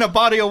haven't seen a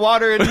body of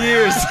water in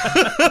years.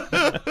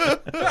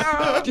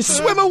 Just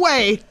swim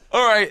away.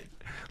 All right.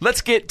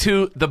 Let's get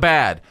to the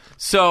bad.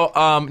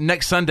 So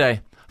next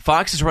Sunday,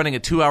 Fox is running a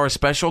 2-hour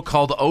special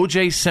called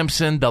O.J.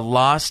 Simpson, The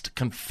Lost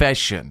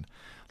Confession.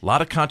 A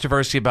lot of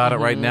controversy about it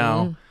right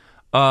now.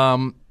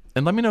 And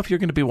let me know if you're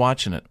going to be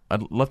watching it.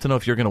 I'd love to know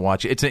if you're going to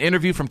watch it. It's an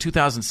interview from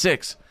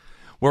 2006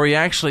 where he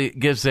actually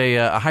gives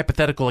a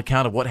hypothetical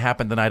account of what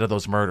happened the night of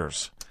those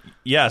murders.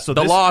 Yeah, so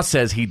the law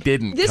says he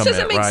didn't. This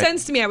doesn't make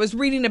sense to me. I was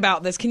reading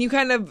about this. Can you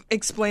kind of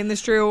explain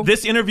this, Drew?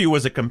 This interview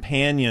was a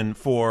companion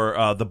for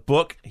the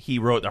book he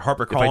wrote, the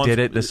HarperCollins. If I Did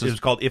It, it was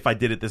called "If I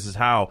Did It, This Is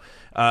How."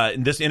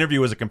 And this interview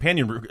was a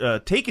companion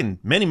taken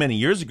many, many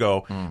years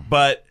ago.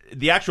 But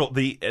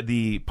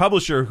the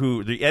publisher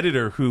the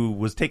editor who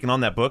was taking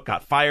on that book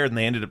got fired, and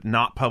they ended up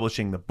not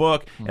publishing the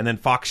book. And then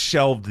Fox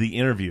shelved the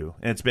interview,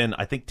 and it's been,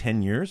 I think,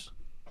 10 years.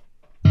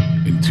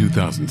 In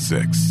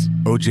 2006,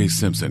 O.J.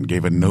 Simpson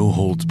gave a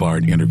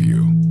no-holds-barred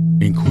interview,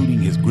 including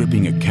his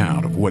gripping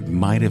account of what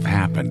might have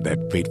happened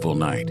that fateful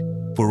night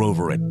for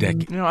over a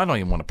decade. I don't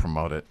even want to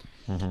promote it.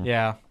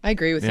 Yeah. I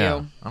agree with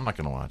you. I'm not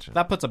going to watch it.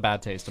 That puts a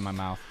bad taste in my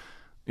mouth.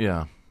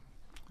 Yeah.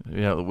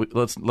 Yeah,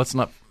 let's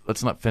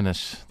not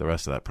finish the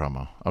rest of that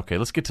promo. Okay,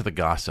 let's get to the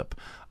gossip.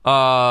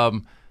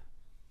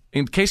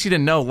 In case you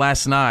didn't know,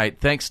 last night,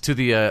 thanks to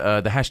the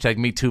hashtag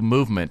MeToo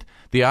movement,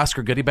 the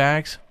Oscar goodie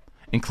bags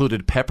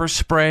included pepper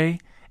spray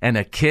and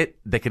a kit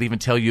that could even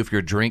tell you if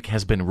your drink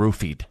has been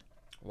roofied.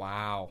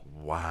 Wow.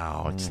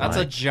 That's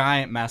a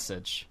giant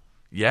message.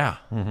 Yeah.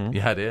 Mm-hmm.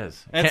 Yeah, it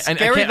is. It's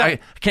scary I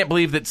can't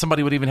believe that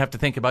somebody would even have to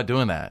think about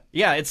doing that.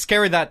 Yeah, it's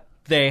scary that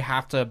they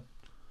have to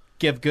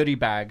give goodie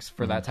bags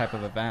for that type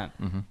of event.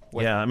 Mm-hmm.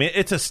 Yeah, I mean,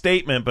 it's a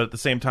statement, but at the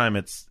same time,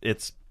 it's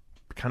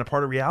kind of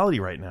part of reality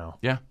right now.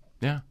 Yeah.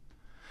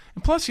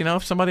 And plus,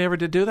 if somebody ever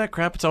did do that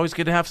crap, it's always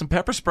good to have some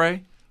pepper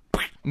spray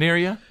near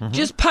you. Mm-hmm.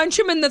 Just punch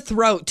him in the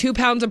throat. 2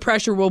 pounds of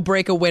pressure will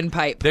break a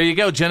windpipe. There you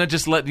go. Jenna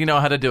just let you know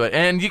how to do it.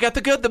 And you got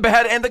the good, the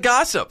bad, and the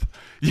gossip.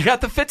 You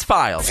got the Fitz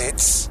files.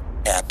 Fitz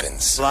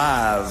happens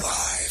live.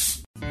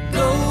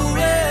 Go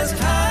rest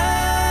high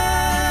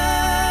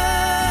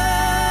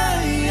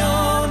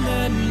on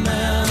that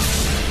mountain.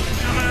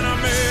 I'm an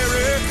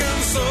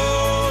American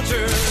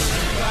soldier.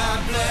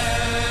 God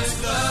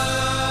bless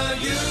the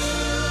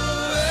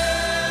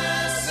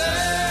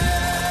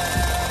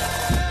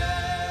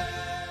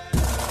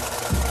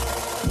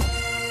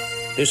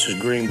USA. This is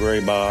Green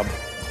Beret Bob.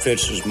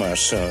 Fitz is my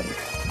son.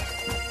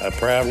 I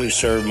proudly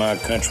served my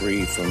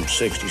country from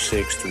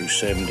 66 through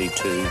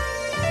 72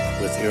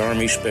 with the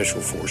Army Special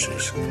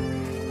Forces.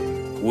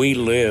 We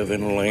live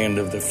in a land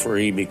of the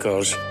free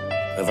because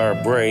of our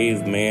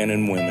brave men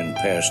and women,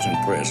 past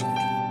and present.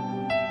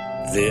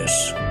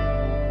 This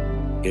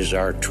is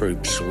our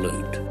troop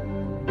salute.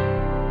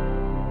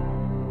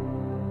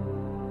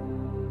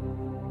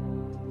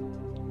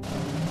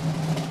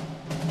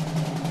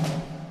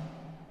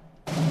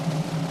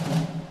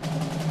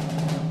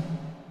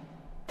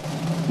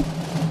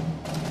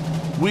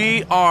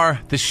 We are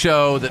the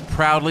show that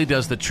proudly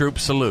does the troop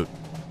salute.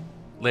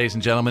 Ladies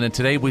and gentlemen, and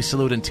today we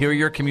salute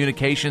Interior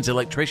Communications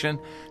Electrician,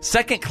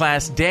 2nd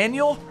Class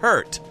Daniel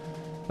Hurt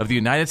of the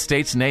United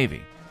States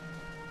Navy.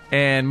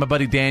 And my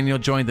buddy Daniel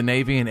joined the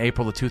Navy in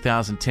April of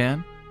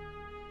 2010.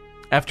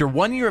 After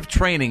 1 year of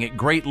training at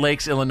Great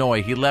Lakes,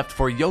 Illinois, he left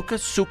for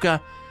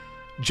Yokosuka,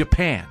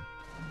 Japan.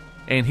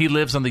 And he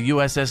lives on the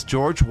USS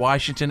George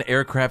Washington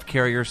aircraft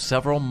carrier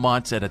several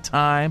months at a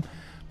time,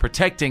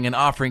 protecting and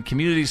offering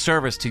community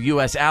service to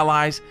U.S.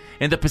 allies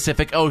in the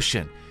Pacific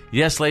Ocean.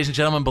 Yes, ladies and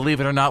gentlemen, believe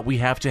it or not, we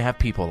have to have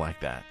people like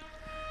that.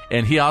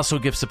 And he also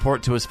gives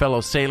support to his fellow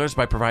sailors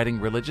by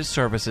providing religious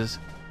services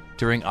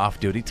during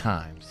off-duty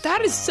times.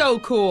 That is so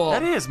cool.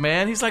 That is,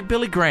 man. He's like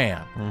Billy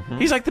Graham. Mm-hmm.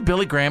 He's like the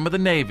Billy Graham of the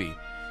Navy.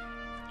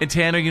 And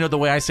Tanner, you know the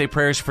way I say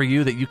prayers for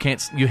you that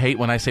you hate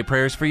when I say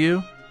prayers for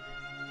you?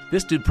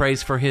 This dude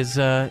prays for his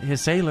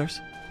sailors.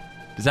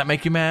 Does that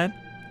make you mad?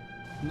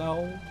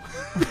 No.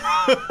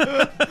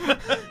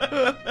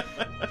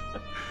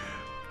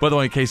 By the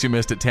way, in case you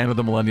missed it, Tanner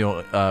the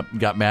Millennial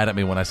got mad at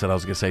me when I said I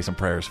was going to say some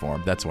prayers for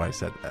him. That's why I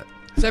said that.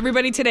 So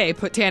everybody today,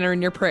 put Tanner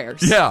in your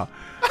prayers. Yeah.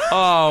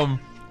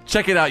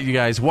 Check it out, you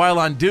guys. While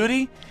on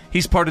duty,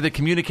 he's part of the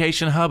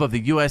communication hub of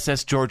the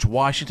USS George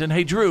Washington.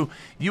 Hey, Drew,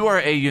 you are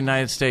a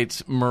United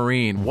States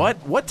Marine.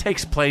 What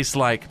takes place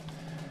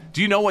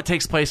do you know what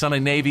takes place on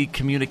a Navy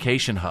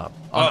communication hub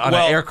on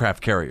an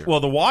aircraft carrier? Well,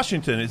 the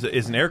Washington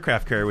is an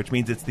aircraft carrier, which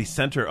means it's the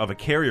center of a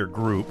carrier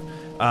group,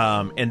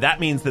 and that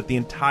means that the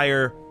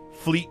entire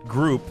fleet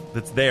group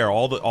that's there,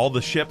 all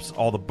the ships,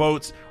 all the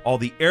boats, all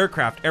the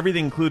aircraft,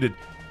 everything included,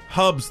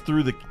 hubs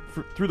through the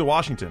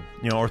Washington,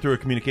 or through a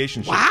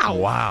communication ship.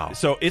 Wow!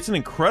 So it's an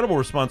incredible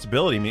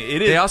responsibility. I mean,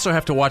 it is. They also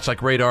have to watch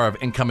radar of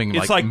incoming.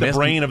 It's like the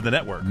brain of the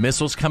network.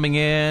 Missiles coming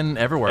in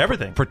everywhere.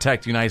 Everything.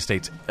 Protect United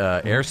States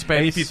airspace.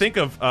 And if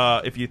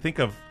you think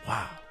of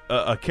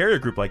a carrier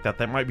group like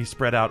that might be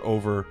spread out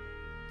over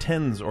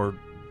tens or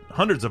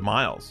hundreds of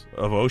miles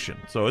of ocean.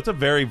 So it's a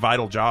very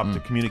vital job to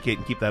communicate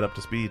and keep that up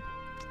to speed.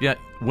 Yeah.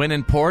 When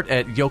in port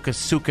at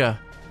Yokosuka,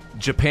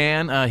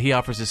 Japan, he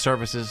offers his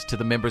services to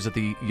the members of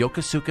the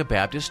Yokosuka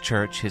Baptist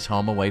Church, his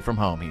home away from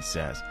home, he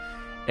says.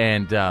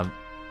 And,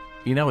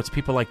 it's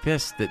people like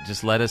this that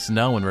just let us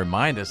know and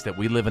remind us that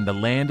we live in the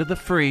land of the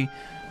free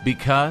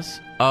because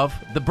of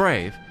the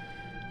brave.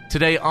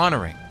 Today,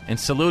 honoring and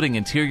saluting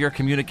Interior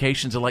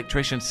Communications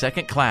Electrician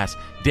 2nd Class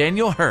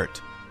Daniel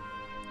Hurt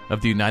of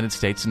the United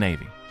States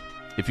Navy.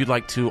 If you'd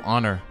like to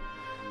honor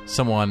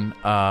someone,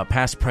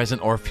 past,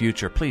 present, or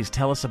future, please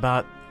tell us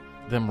about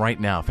them right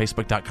now.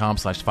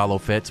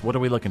 Facebook.com/followfits. What are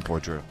we looking for,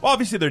 Drew? Well,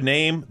 obviously their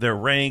name, their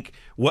rank,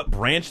 what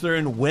branch they're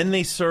in, when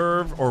they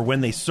serve or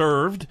when they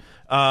served,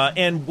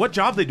 and what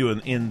job they do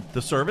in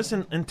the service,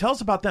 and tell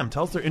us about them.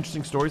 Tell us their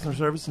interesting stories in their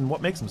service and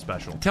what makes them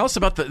special. Tell us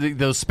about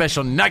those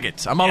special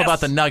nuggets. I'm all about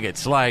the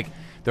nuggets, like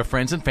their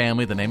friends and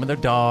family, the name of their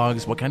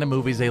dogs, what kind of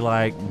movies they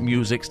like,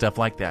 music, stuff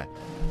like that.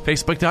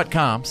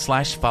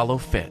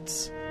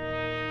 Facebook.com/followfits.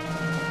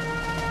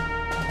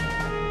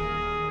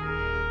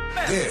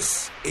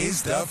 This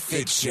is the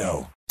Fitz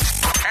Show.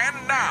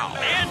 And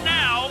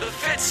now, the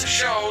Fitz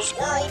Show's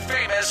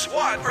world-famous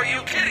What Are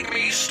You Kidding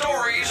Me?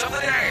 Stories of the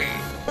Day.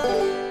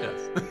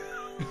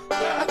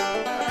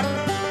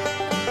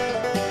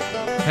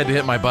 had to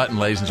hit my button,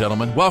 ladies and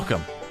gentlemen.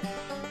 Welcome.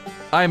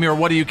 I am your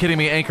What Are You Kidding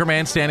Me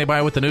anchorman, standing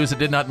by with the news that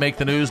did not make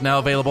the news, now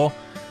available.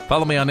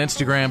 Follow me on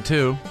Instagram,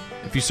 too.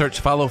 If you search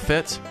Follow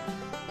Fitz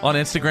on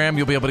Instagram,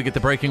 you'll be able to get the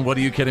breaking What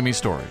Are You Kidding Me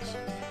stories.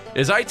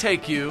 As I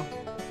take you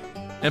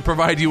and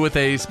provide you with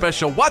a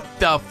special What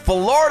the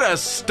Florida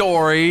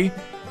story.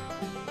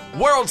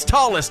 World's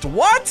tallest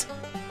what?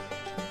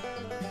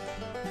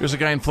 There's a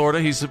guy in Florida.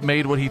 He's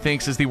made what he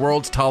thinks is the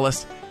world's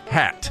tallest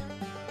hat.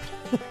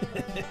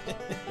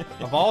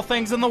 Of all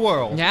things in the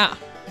world. Yeah.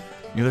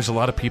 You know, there's a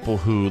lot of people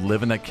who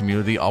live in that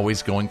community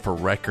always going for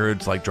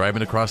records, like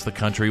driving across the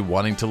country,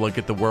 wanting to look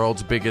at the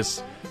world's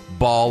biggest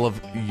ball of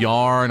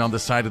yarn on the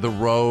side of the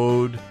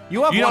road.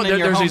 You have one in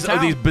your there's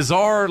hometown. these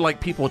bizarre,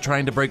 like, people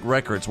trying to break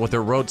records with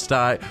their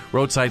roadside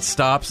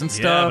stops and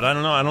stuff. Yeah, but I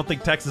don't know. I don't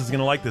think Texas is going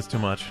to like this too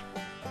much.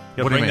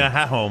 Got to bring that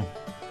hat home.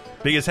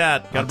 Biggest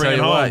hat. Got to bring it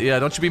home. What, yeah,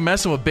 don't you be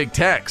messing with Big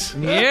Tex.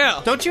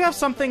 Yeah. Don't you have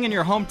something in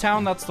your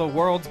hometown that's the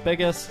world's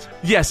biggest?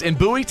 Yes, in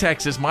Bowie,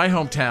 Texas, my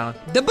hometown.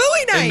 The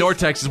Bowie knife. In North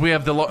Texas, we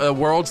have the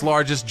world's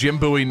largest Jim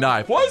Bowie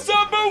knife. What's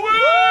up,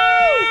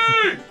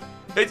 Bowie?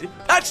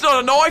 That's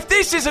not a knife.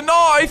 This is a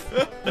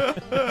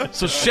knife.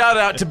 So shout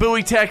out to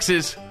Bowie,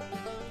 Texas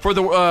for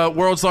the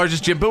world's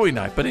largest Jim Bowie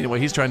knife. But anyway,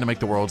 he's trying to make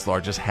the world's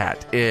largest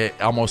hat.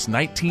 Almost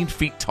 19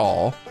 feet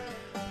tall.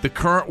 The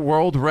current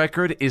world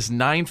record is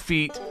 9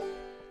 feet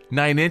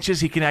 9 inches.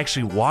 He can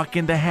actually walk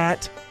in the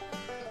hat,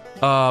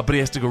 but he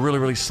has to go really,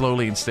 really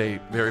slowly and stay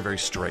very, very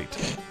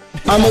straight.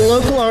 I'm a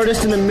local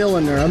artist and a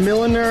milliner. A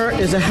milliner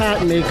is a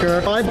hat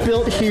maker. I've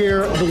built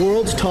here the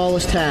world's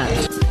tallest hat.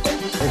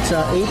 It's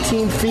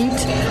 18 feet,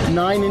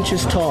 9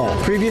 inches tall.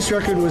 Previous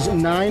record was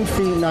 9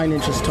 feet, 9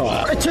 inches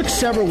tall. It took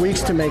several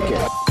weeks to make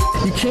it.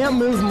 You can't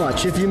move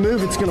much. If you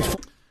move, it's going to...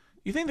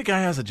 You think the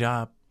guy has a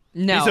job?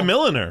 No. He's a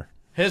milliner.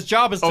 His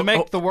job is to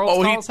make the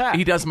world's tallest hat.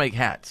 He does make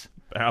hats.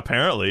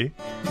 Apparently.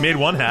 Made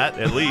one hat,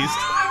 at least.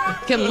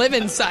 Can live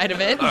inside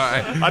of it. All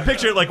right. I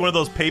picture it like one of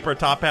those paper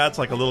top hats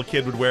like a little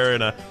kid would wear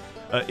in a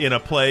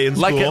play in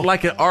school.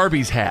 Like an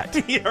Arby's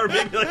hat. Yeah, or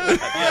maybe like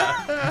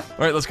that, yeah.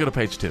 All right, let's go to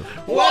page 2.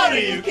 What are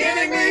you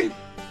kidding me?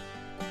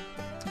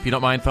 If you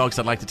don't mind, folks,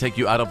 I'd like to take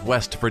you out of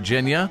West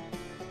Virginia.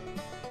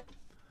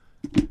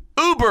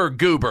 Uber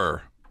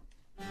Goober.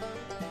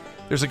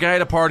 There's a guy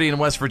at a party in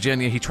West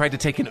Virginia. He tried to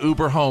take an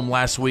Uber home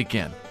last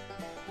weekend,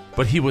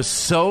 but he was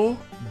so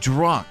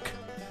drunk,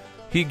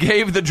 he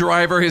gave the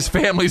driver his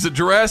family's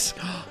address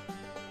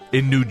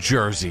in New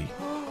Jersey.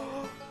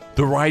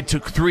 The ride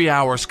took 3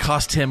 hours,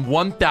 cost him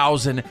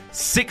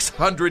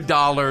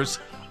 $1,600.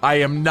 I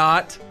am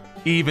not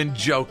even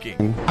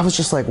joking. I was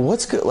just like,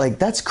 what's good? Like,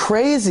 that's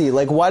crazy.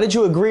 Like, why did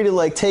you agree to,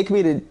 like, take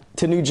me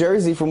to New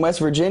Jersey from West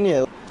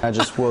Virginia? I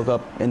just woke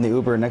up in the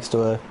Uber next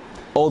to a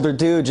older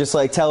dude just,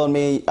 like, telling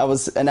me I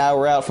was an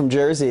hour out from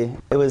Jersey.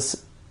 It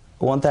was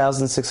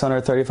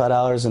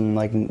 $1,635 and,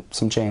 like,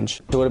 some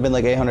change. It would have been,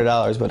 like,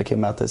 $800, but it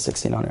came out to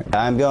 $1,600.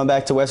 I'm going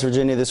back to West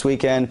Virginia this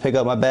weekend, pick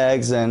up my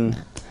bags, and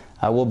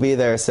I will be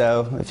there.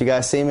 So if you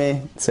guys see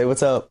me, say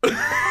what's up. That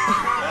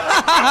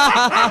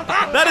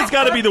has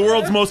got to be the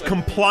world's most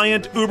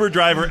compliant Uber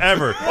driver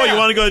ever. Oh, you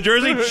want to go to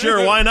Jersey?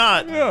 Sure, why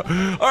not?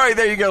 Yeah. All right,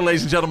 there you go,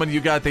 ladies and gentlemen. You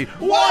got the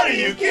What are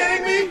you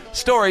kidding me?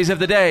 Stories of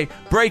the day,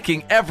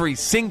 breaking every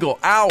single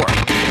hour.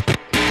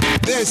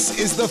 This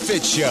is the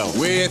Fitz Show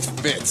with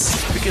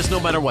Fitz. Because no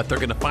matter what, they're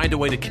going to find a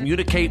way to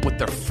communicate with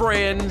their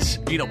friends.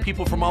 You know,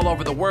 people from all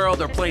over the world,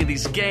 they're playing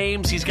these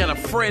games. He's got a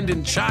friend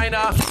in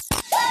China.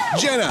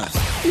 Jenna.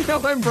 You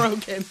know I'm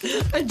broken.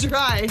 I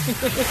tried.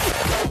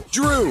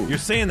 Drew. You're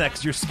saying that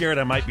because you're scared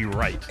I might be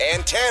right.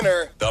 And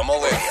Tanner, the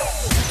millennial.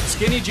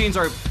 Skinny jeans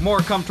are more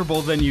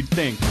comfortable than you'd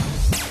think.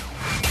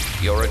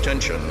 Your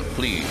attention,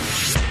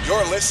 please.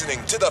 You're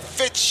listening to the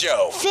Fitz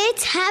Show.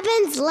 Fitz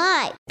happens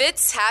live.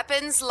 Fitz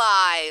happens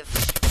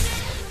live.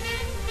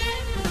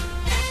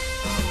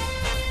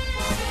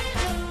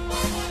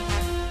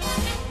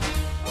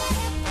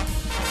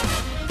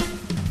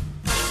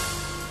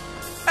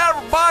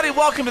 Everybody,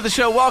 welcome to the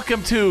show.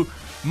 Welcome to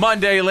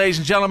Monday, ladies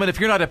and gentlemen. If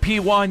you're not a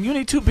P1, you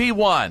need to be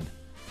one.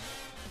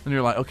 And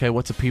you're like, okay,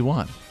 what's a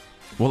P1?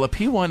 Well, a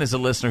P1 is a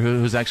listener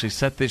who's actually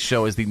set this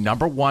show as the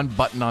number one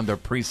button on their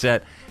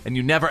preset, and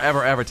you never,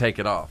 ever, ever take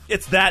it off.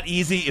 It's that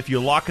easy. If you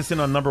lock us in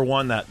on number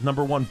one, that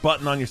number one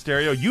button on your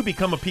stereo, you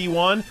become a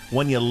P1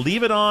 when you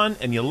leave it on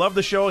and you love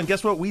the show. And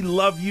guess what? We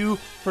love you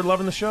for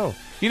loving the show.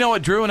 You know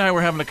what? Drew and I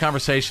were having a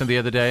conversation the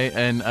other day,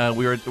 and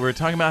we were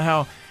talking about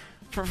how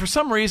for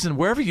some reason,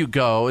 wherever you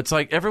go, it's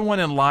like everyone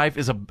in life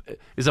is a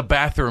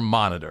bathroom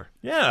monitor.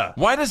 Yeah.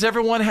 Why does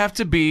everyone have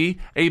to be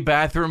a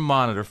bathroom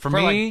monitor? For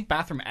me, like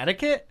bathroom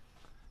etiquette?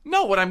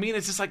 No, what I mean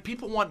is just like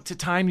people want to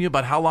time you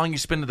about how long you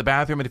spend in the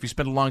bathroom, and if you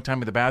spend a long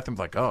time in the bathroom, it's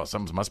like, oh,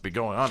 something must be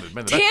going on.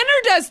 Tanner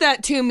does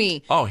that to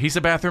me. Oh, he's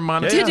a bathroom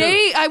monitor?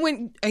 Today, I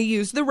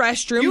used the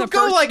restroom. You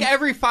go like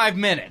every 5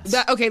 minutes.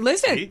 Okay,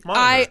 listen.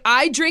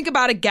 I drink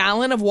about a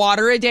gallon of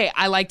water a day.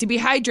 I like to be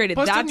hydrated.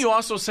 Plus, didn't you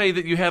also say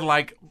that you had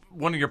like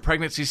one of your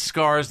pregnancy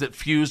scars that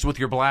fused with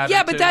your bladder?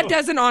 Yeah, but too? that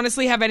doesn't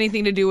honestly have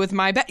anything to do with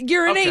my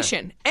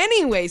urination. Okay.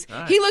 Anyways,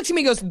 he looks at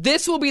me and goes,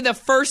 this will be the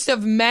first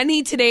of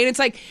many today. And it's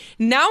like,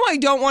 now I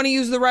don't want to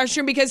use the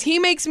restroom because he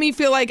makes me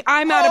feel like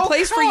I'm out of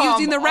place for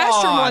using the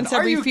restroom once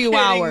every few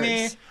hours.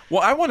 Me?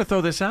 Well, I want to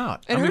throw this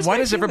out. Why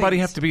does everybody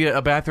have to be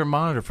a bathroom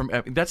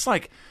monitor? That's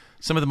like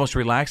some of the most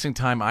relaxing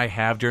time I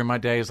have during my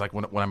day is like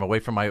when I'm away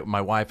from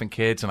my wife and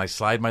kids and I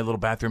slide my little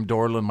bathroom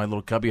door and my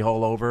little cubby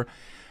hole over.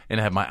 And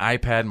I have my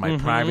iPad and my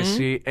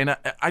privacy. And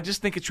I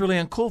just think it's really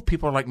uncool if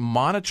people are like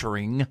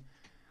monitoring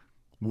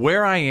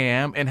where I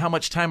am and how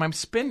much time I'm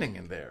spending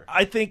in there.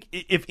 I think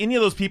if any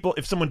of those people,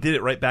 if someone did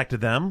it right back to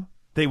them,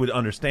 they would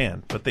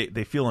understand. But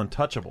they feel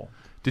untouchable.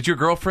 Did your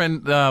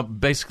girlfriend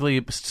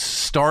basically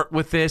start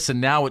with this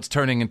and now it's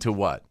turning into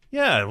what?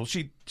 Yeah, well,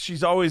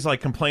 she's always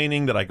like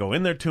complaining that I go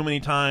in there too many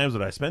times,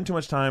 that I spend too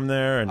much time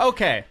there. And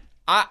okay,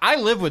 I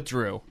live with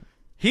Drew.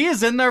 He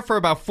is in there for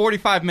about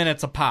 45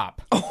 minutes a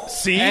pop.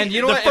 See? And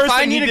you know what? If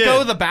I need to go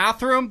to the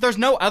bathroom, there's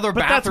no other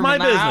bathroom in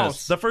the business.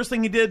 house. The first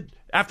thing he did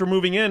after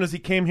moving in is he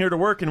came here to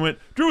work and went,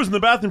 Drew was in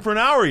the bathroom for an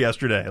hour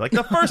yesterday. Like,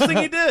 the first thing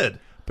he did.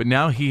 But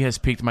now he has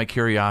piqued my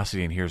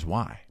curiosity, and here's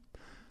why.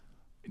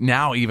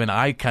 Now even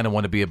I kind of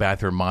want to be a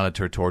bathroom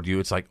monitor toward you.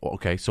 It's like,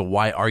 okay, so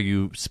why are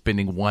you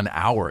spending 1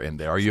 hour in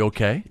there? Are you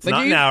okay? It's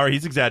not an hour.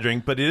 He's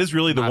exaggerating, but it is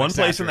really the one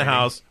place in the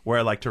house where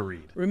I like to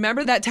read.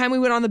 Remember that time we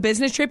went on the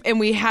business trip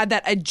and we had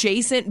that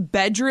adjacent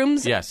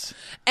bedrooms? Yes.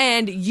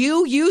 And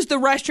you used the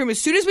restroom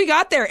as soon as we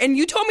got there, and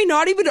you told me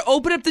not even to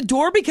open up the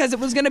door because it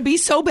was going to be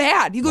so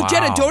bad. You go,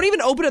 Jenna, don't even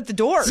open up the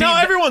door. No,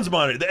 everyone's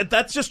monitored.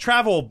 That's just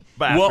travel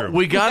bathroom. Well,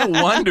 we got to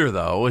wonder,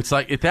 though. It's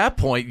like at that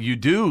point, you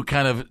do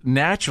kind of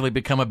naturally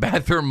become a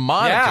bathroom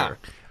monitor.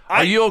 Yeah.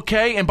 Are you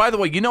okay? And by the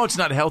way, you know it's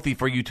not healthy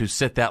for you to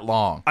sit that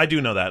long. I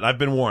do know that. I've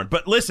been warned.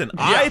 But listen,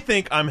 I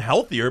think I'm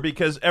healthier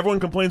because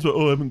everyone complains about,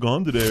 I haven't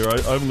gone today or I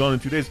haven't gone in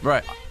 2 days.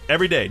 Right.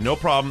 Every day, no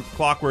problem,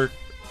 clockwork.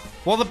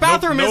 Well, the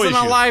bathroom isn't issue.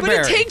 a library.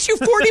 But it takes you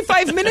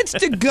 45 minutes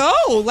to go.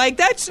 Like,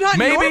 that's not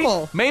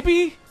normal.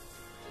 Maybe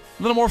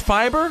a little more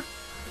fiber,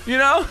 you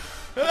know?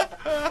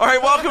 All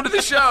right, welcome to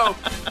the show.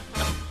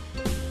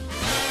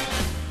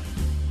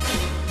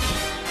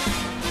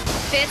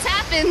 Fitz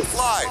happens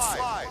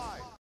live.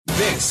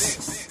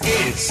 This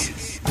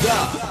is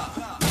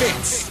the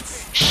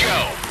Fitz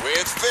Show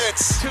with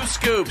Fitz. 2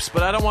 scoops,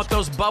 but I don't want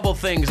those bubble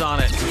things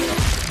on it.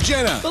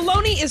 Jenna.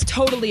 Bologna is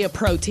totally a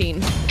protein.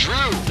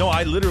 Drew. No,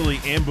 I literally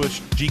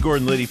ambushed G.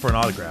 Gordon Liddy for an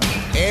autograph.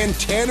 And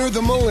Tanner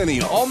the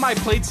Millennial. All my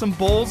plates and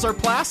bowls are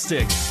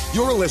plastic.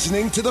 You're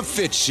listening to the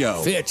Fitz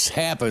Show. Fitz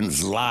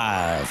happens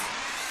live.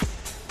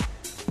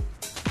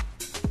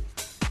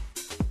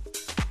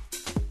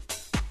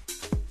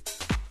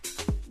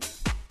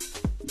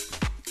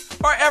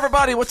 All right,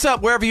 everybody, what's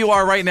up? Wherever you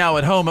are right now,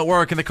 at home, at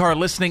work, in the car,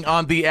 listening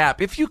on the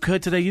app. If you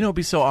could today, you know, it'd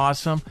be so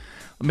awesome.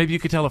 Maybe you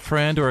could tell a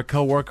friend or a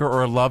coworker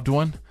or a loved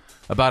one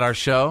about our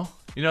show.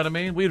 You know what I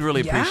mean? We'd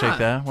really appreciate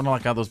that. We're not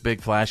like all those big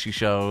flashy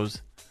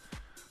shows.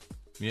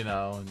 You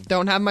know, and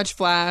don't have much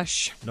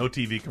flash. No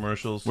TV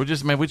commercials. We're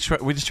just, man, we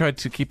just tried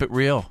to keep it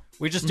real.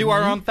 We just do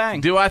our own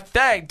thing. Do our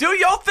thing. Do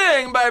your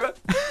thing, baby.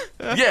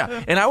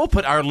 Yeah, and I will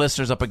put our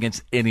listeners up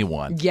against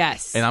anyone.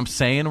 Yes. And I'm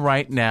saying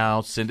right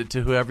now, send it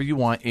to whoever you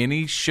want.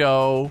 Any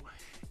show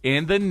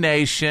in the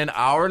nation,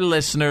 our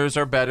listeners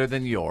are better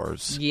than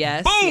yours.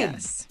 Yes. Boom!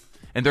 Yes.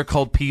 And they're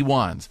called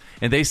P1s.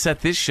 And they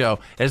set this show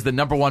as the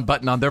number 1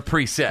 button on their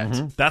preset.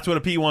 Mm-hmm. That's what a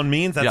P1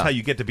 means. That's how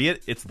you get to be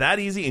it. It's that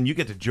easy, and you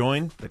get to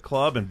join the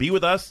club and be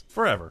with us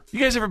forever.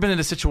 You guys ever been in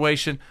a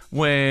situation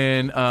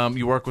when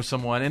you work with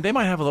someone and they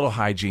might have a little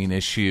hygiene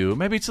issue?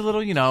 Maybe it's a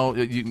little, you know,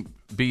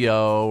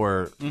 BO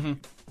or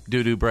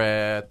doo-doo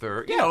breath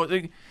or, you know,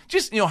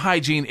 just, you know,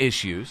 hygiene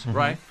issues,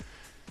 right?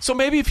 So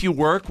maybe if you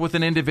work with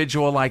an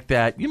individual like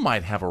that, you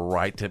might have a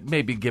right to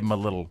maybe give them a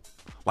little...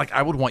 Like,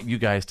 I would want you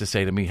guys to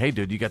say to me, hey,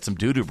 dude, you got some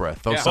doo-doo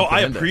breath. Throw something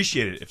I in there.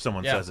 appreciate it if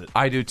someone says it.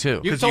 I do, too.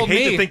 Because you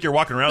hate to think you're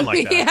walking around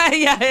like that.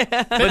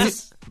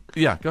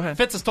 Yeah. Go ahead.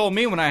 Fitz has told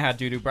me when I had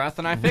doo-doo breath,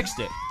 and I fixed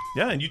it.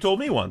 Yeah, and you told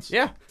me once.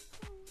 Yeah.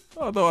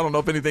 Although I don't know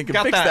if anything can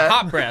Got fix that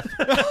hot breath.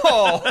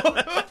 Oh.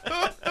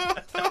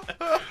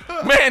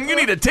 Man, you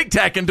need a Tic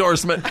Tac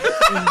endorsement. Better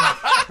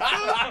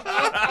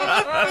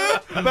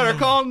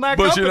call him that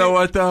But company. you know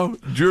what, though?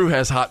 Drew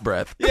has hot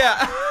breath.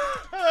 Yeah.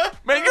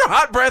 Man, you're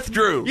hot breath,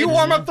 Drew. You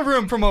warm up the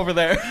room from over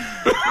there.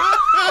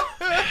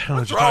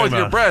 What's wrong with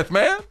your breath,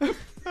 man?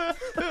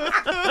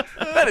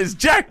 That is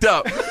jacked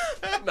up.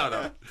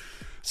 No.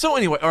 So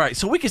anyway, all right.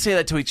 So we can say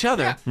that to each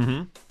other.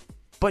 Mm-hmm.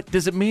 But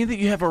does it mean that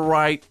you have a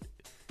right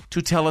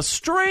to tell a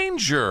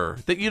stranger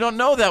that you don't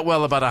know that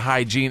well about a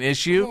hygiene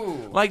issue?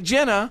 Ooh. Like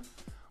Jenna,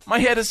 my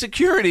head of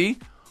security,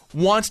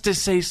 wants to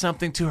say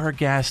something to her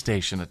gas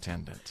station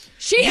attendant.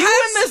 She You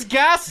has and this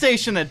gas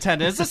station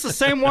attendant. Is this the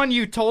same one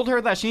you told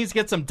her that she needs to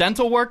get some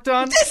dental work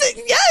done?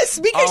 Yes,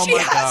 because Oh she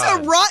my has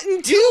God. a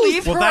rotten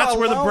tooth. Well, that's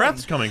where the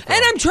breath's coming from.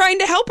 And I'm trying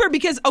to help her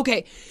because, I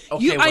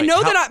wait,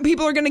 know how- that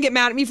people are going to get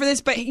mad at me for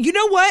this, but you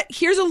know what?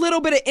 Here's a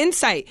little bit of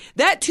insight.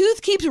 That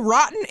tooth keeps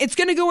rotting. It's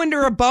going to go into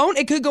her bone.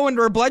 It could go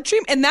into her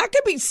bloodstream, and that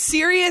could be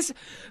serious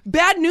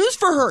bad news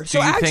for her. So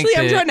you think actually,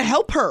 I'm that- trying to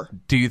help her.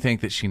 Do you think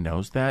that she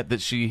knows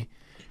that she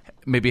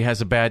maybe has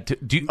a bad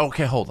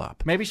okay, hold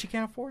up. Maybe she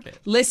can't afford it.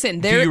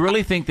 Listen, Do you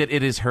really think that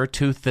it is her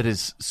tooth that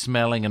is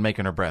smelling and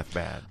making her breath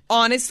bad?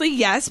 honestly,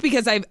 yes,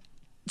 because I've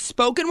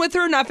spoken with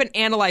her enough and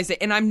analyzed it,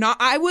 and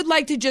I would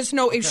like to just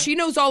know if she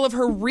knows all of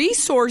her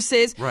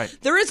resources. Right.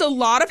 There is a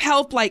lot of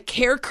help, like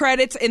care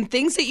credits and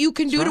things that you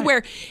can do to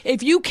where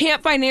if you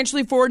can't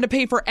financially afford to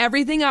pay for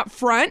everything up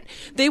front,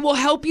 they will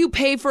help you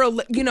pay for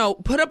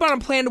put up on a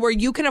plan to where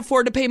you can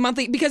afford to pay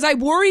monthly, because I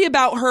worry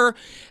about her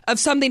of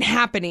something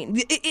happening.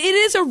 It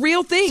is a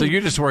real thing. So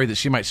you're just worried that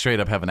she might straight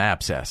up have an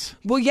abscess.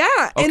 Well, yeah,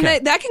 and Okay.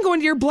 that can go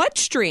into your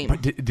bloodstream.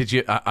 But did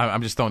you?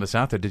 I'm just throwing this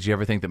out there. Did you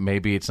ever think that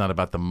maybe it's not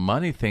about the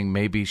money thing?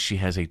 Maybe she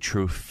has a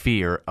true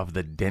fear of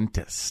the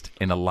dentist,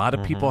 and a lot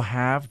of people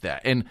have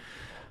that. And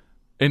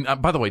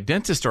by the way,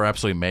 dentists are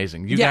absolutely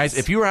amazing. You guys,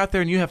 if you're out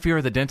there and you have fear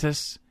of the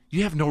dentist,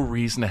 you have no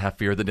reason to have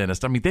fear of the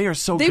dentist. I mean, they are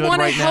so They good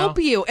wanna right now. help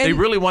you, They and-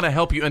 really want to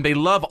help you, and they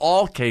love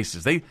all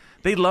cases. They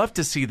love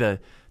to see the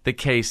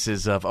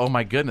cases of, oh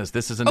my goodness,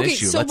 this is an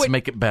issue. so Let's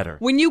make it better.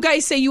 When you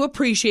guys say you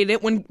appreciate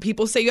it, when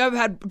people say you have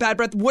had bad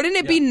breath, wouldn't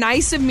it be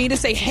nice of me to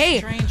say,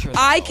 hey,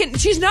 I can,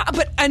 she's not,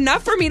 but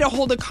enough for me to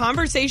hold a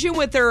conversation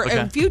with her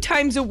a few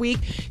times a week.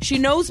 She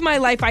knows my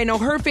life. I know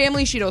her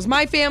family. She knows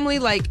my family.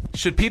 Like,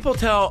 should people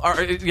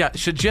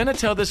should Jenna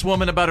tell this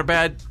woman about her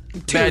bad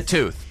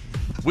tooth?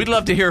 We'd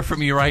love to hear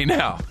from you right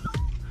now.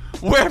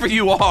 Wherever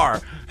you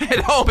are, at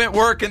home, at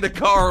work, in the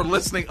car, or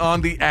listening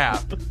on the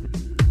app.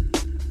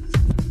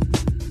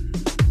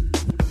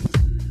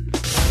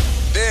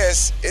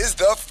 This is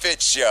The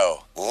Fitz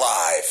Show,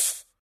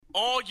 live.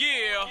 Oh,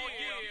 yeah.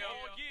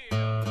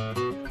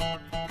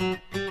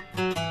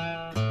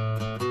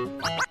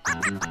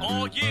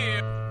 Oh,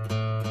 yeah.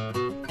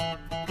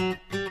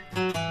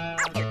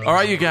 All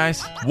right, you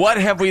guys, what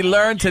have we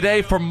learned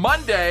today for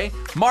Monday,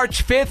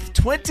 March 5th,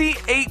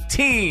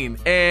 2018?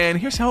 And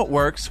here's how it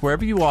works.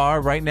 Wherever you are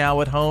right now,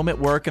 at home, at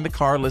work, in the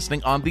car,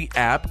 listening on the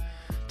app,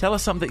 tell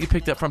us something that you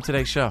picked up from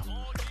today's show.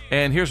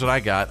 And here's what I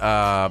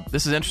got.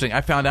 This is interesting.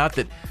 I found out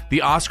that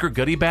the Oscar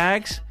goodie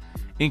bags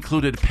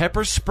included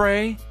pepper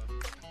spray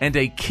and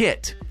a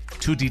kit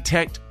to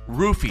detect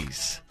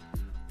roofies.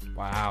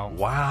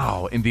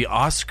 Wow. In the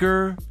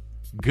Oscar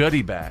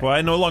goodie bag. Well,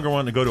 I no longer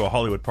want to go to a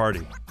Hollywood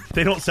party.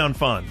 They don't sound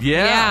fun.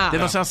 Yeah. They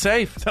don't sound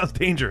safe. Sounds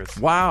dangerous.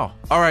 Wow.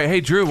 All right. Hey,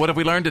 Drew, what have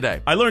we learned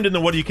today? I learned in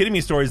the What Are You Kidding Me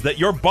stories that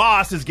your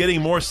boss is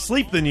getting more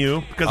sleep than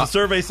you because the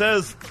survey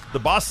says the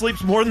boss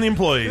sleeps more than the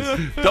employees.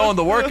 Throwing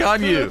the work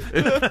on you.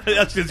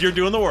 That's because you're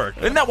doing the work.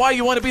 Isn't that why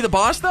you want to be the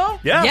boss, though?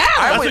 Yeah.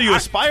 That's what you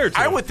aspire to.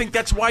 I would think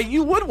that's why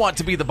you would want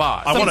to be the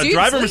boss. I want to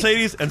drive a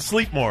Mercedes and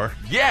sleep more.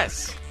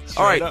 Yes.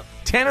 All right. up.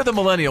 Tanner the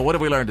Millennial, what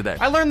have we learned today?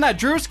 I learned that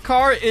Drew's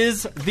car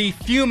is the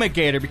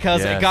fumigator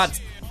because Yes. it got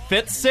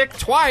Fitz sick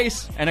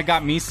twice and it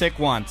got me sick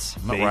once.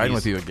 I'm not riding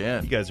with you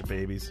again. You guys are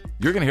babies.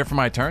 You're going to hear from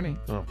my attorney.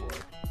 Oh, boy.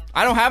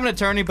 I don't have an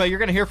attorney, but you're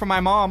going to hear from my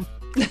mom.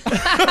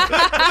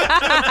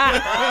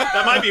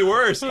 That might be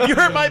worse. You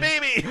hurt my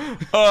baby.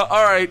 All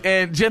right.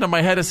 And Jenna,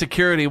 my head of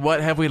security,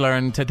 what have we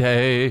learned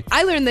today?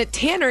 I learned that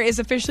Tanner is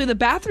officially the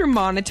bathroom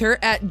monitor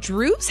at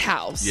Drew's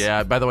house.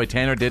 Yeah. By the way,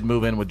 Tanner did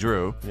move in with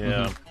Drew.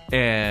 Yeah.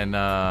 And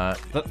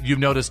you've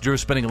noticed Drew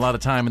spending a lot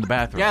of time in the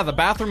bathroom. Yeah, the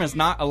bathroom is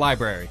not a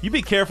library. You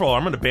be careful, or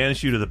I'm going to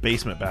banish you to the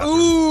basement bathroom.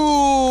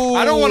 Ooh.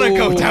 I don't want to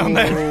go down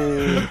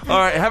there. All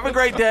right. Have a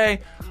great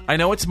day. I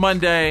know it's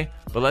Monday,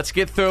 but let's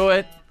get through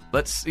it.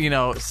 Let's,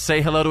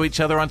 say hello to each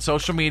other on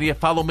social media.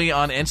 Follow me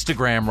on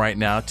Instagram right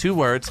now. 2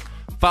 words.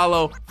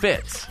 Follow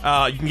Fitz. You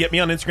can get me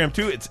on Instagram,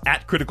 too. It's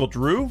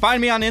 @CriticalDrew. Find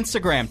me on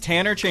Instagram,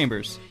 Tanner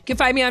Chambers. You can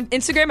find me on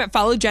Instagram at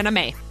Follow Jenna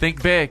May.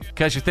 Think big,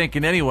 because you're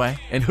thinking anyway.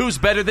 And who's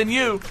better than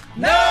you?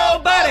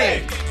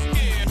 Nobody!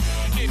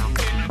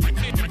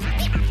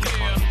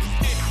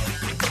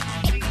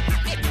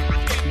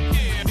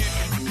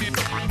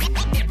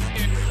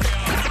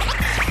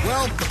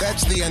 Well,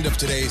 that's the end of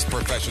today's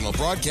professional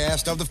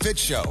broadcast of The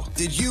Fitz Show.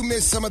 Did you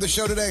miss some of the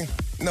show today?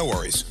 No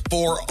worries.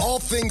 For all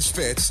things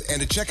Fitz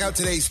and to check out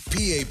today's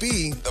PAB,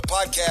 the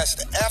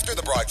podcast after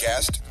the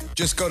broadcast,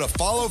 just go to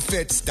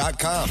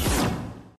followfitz.com.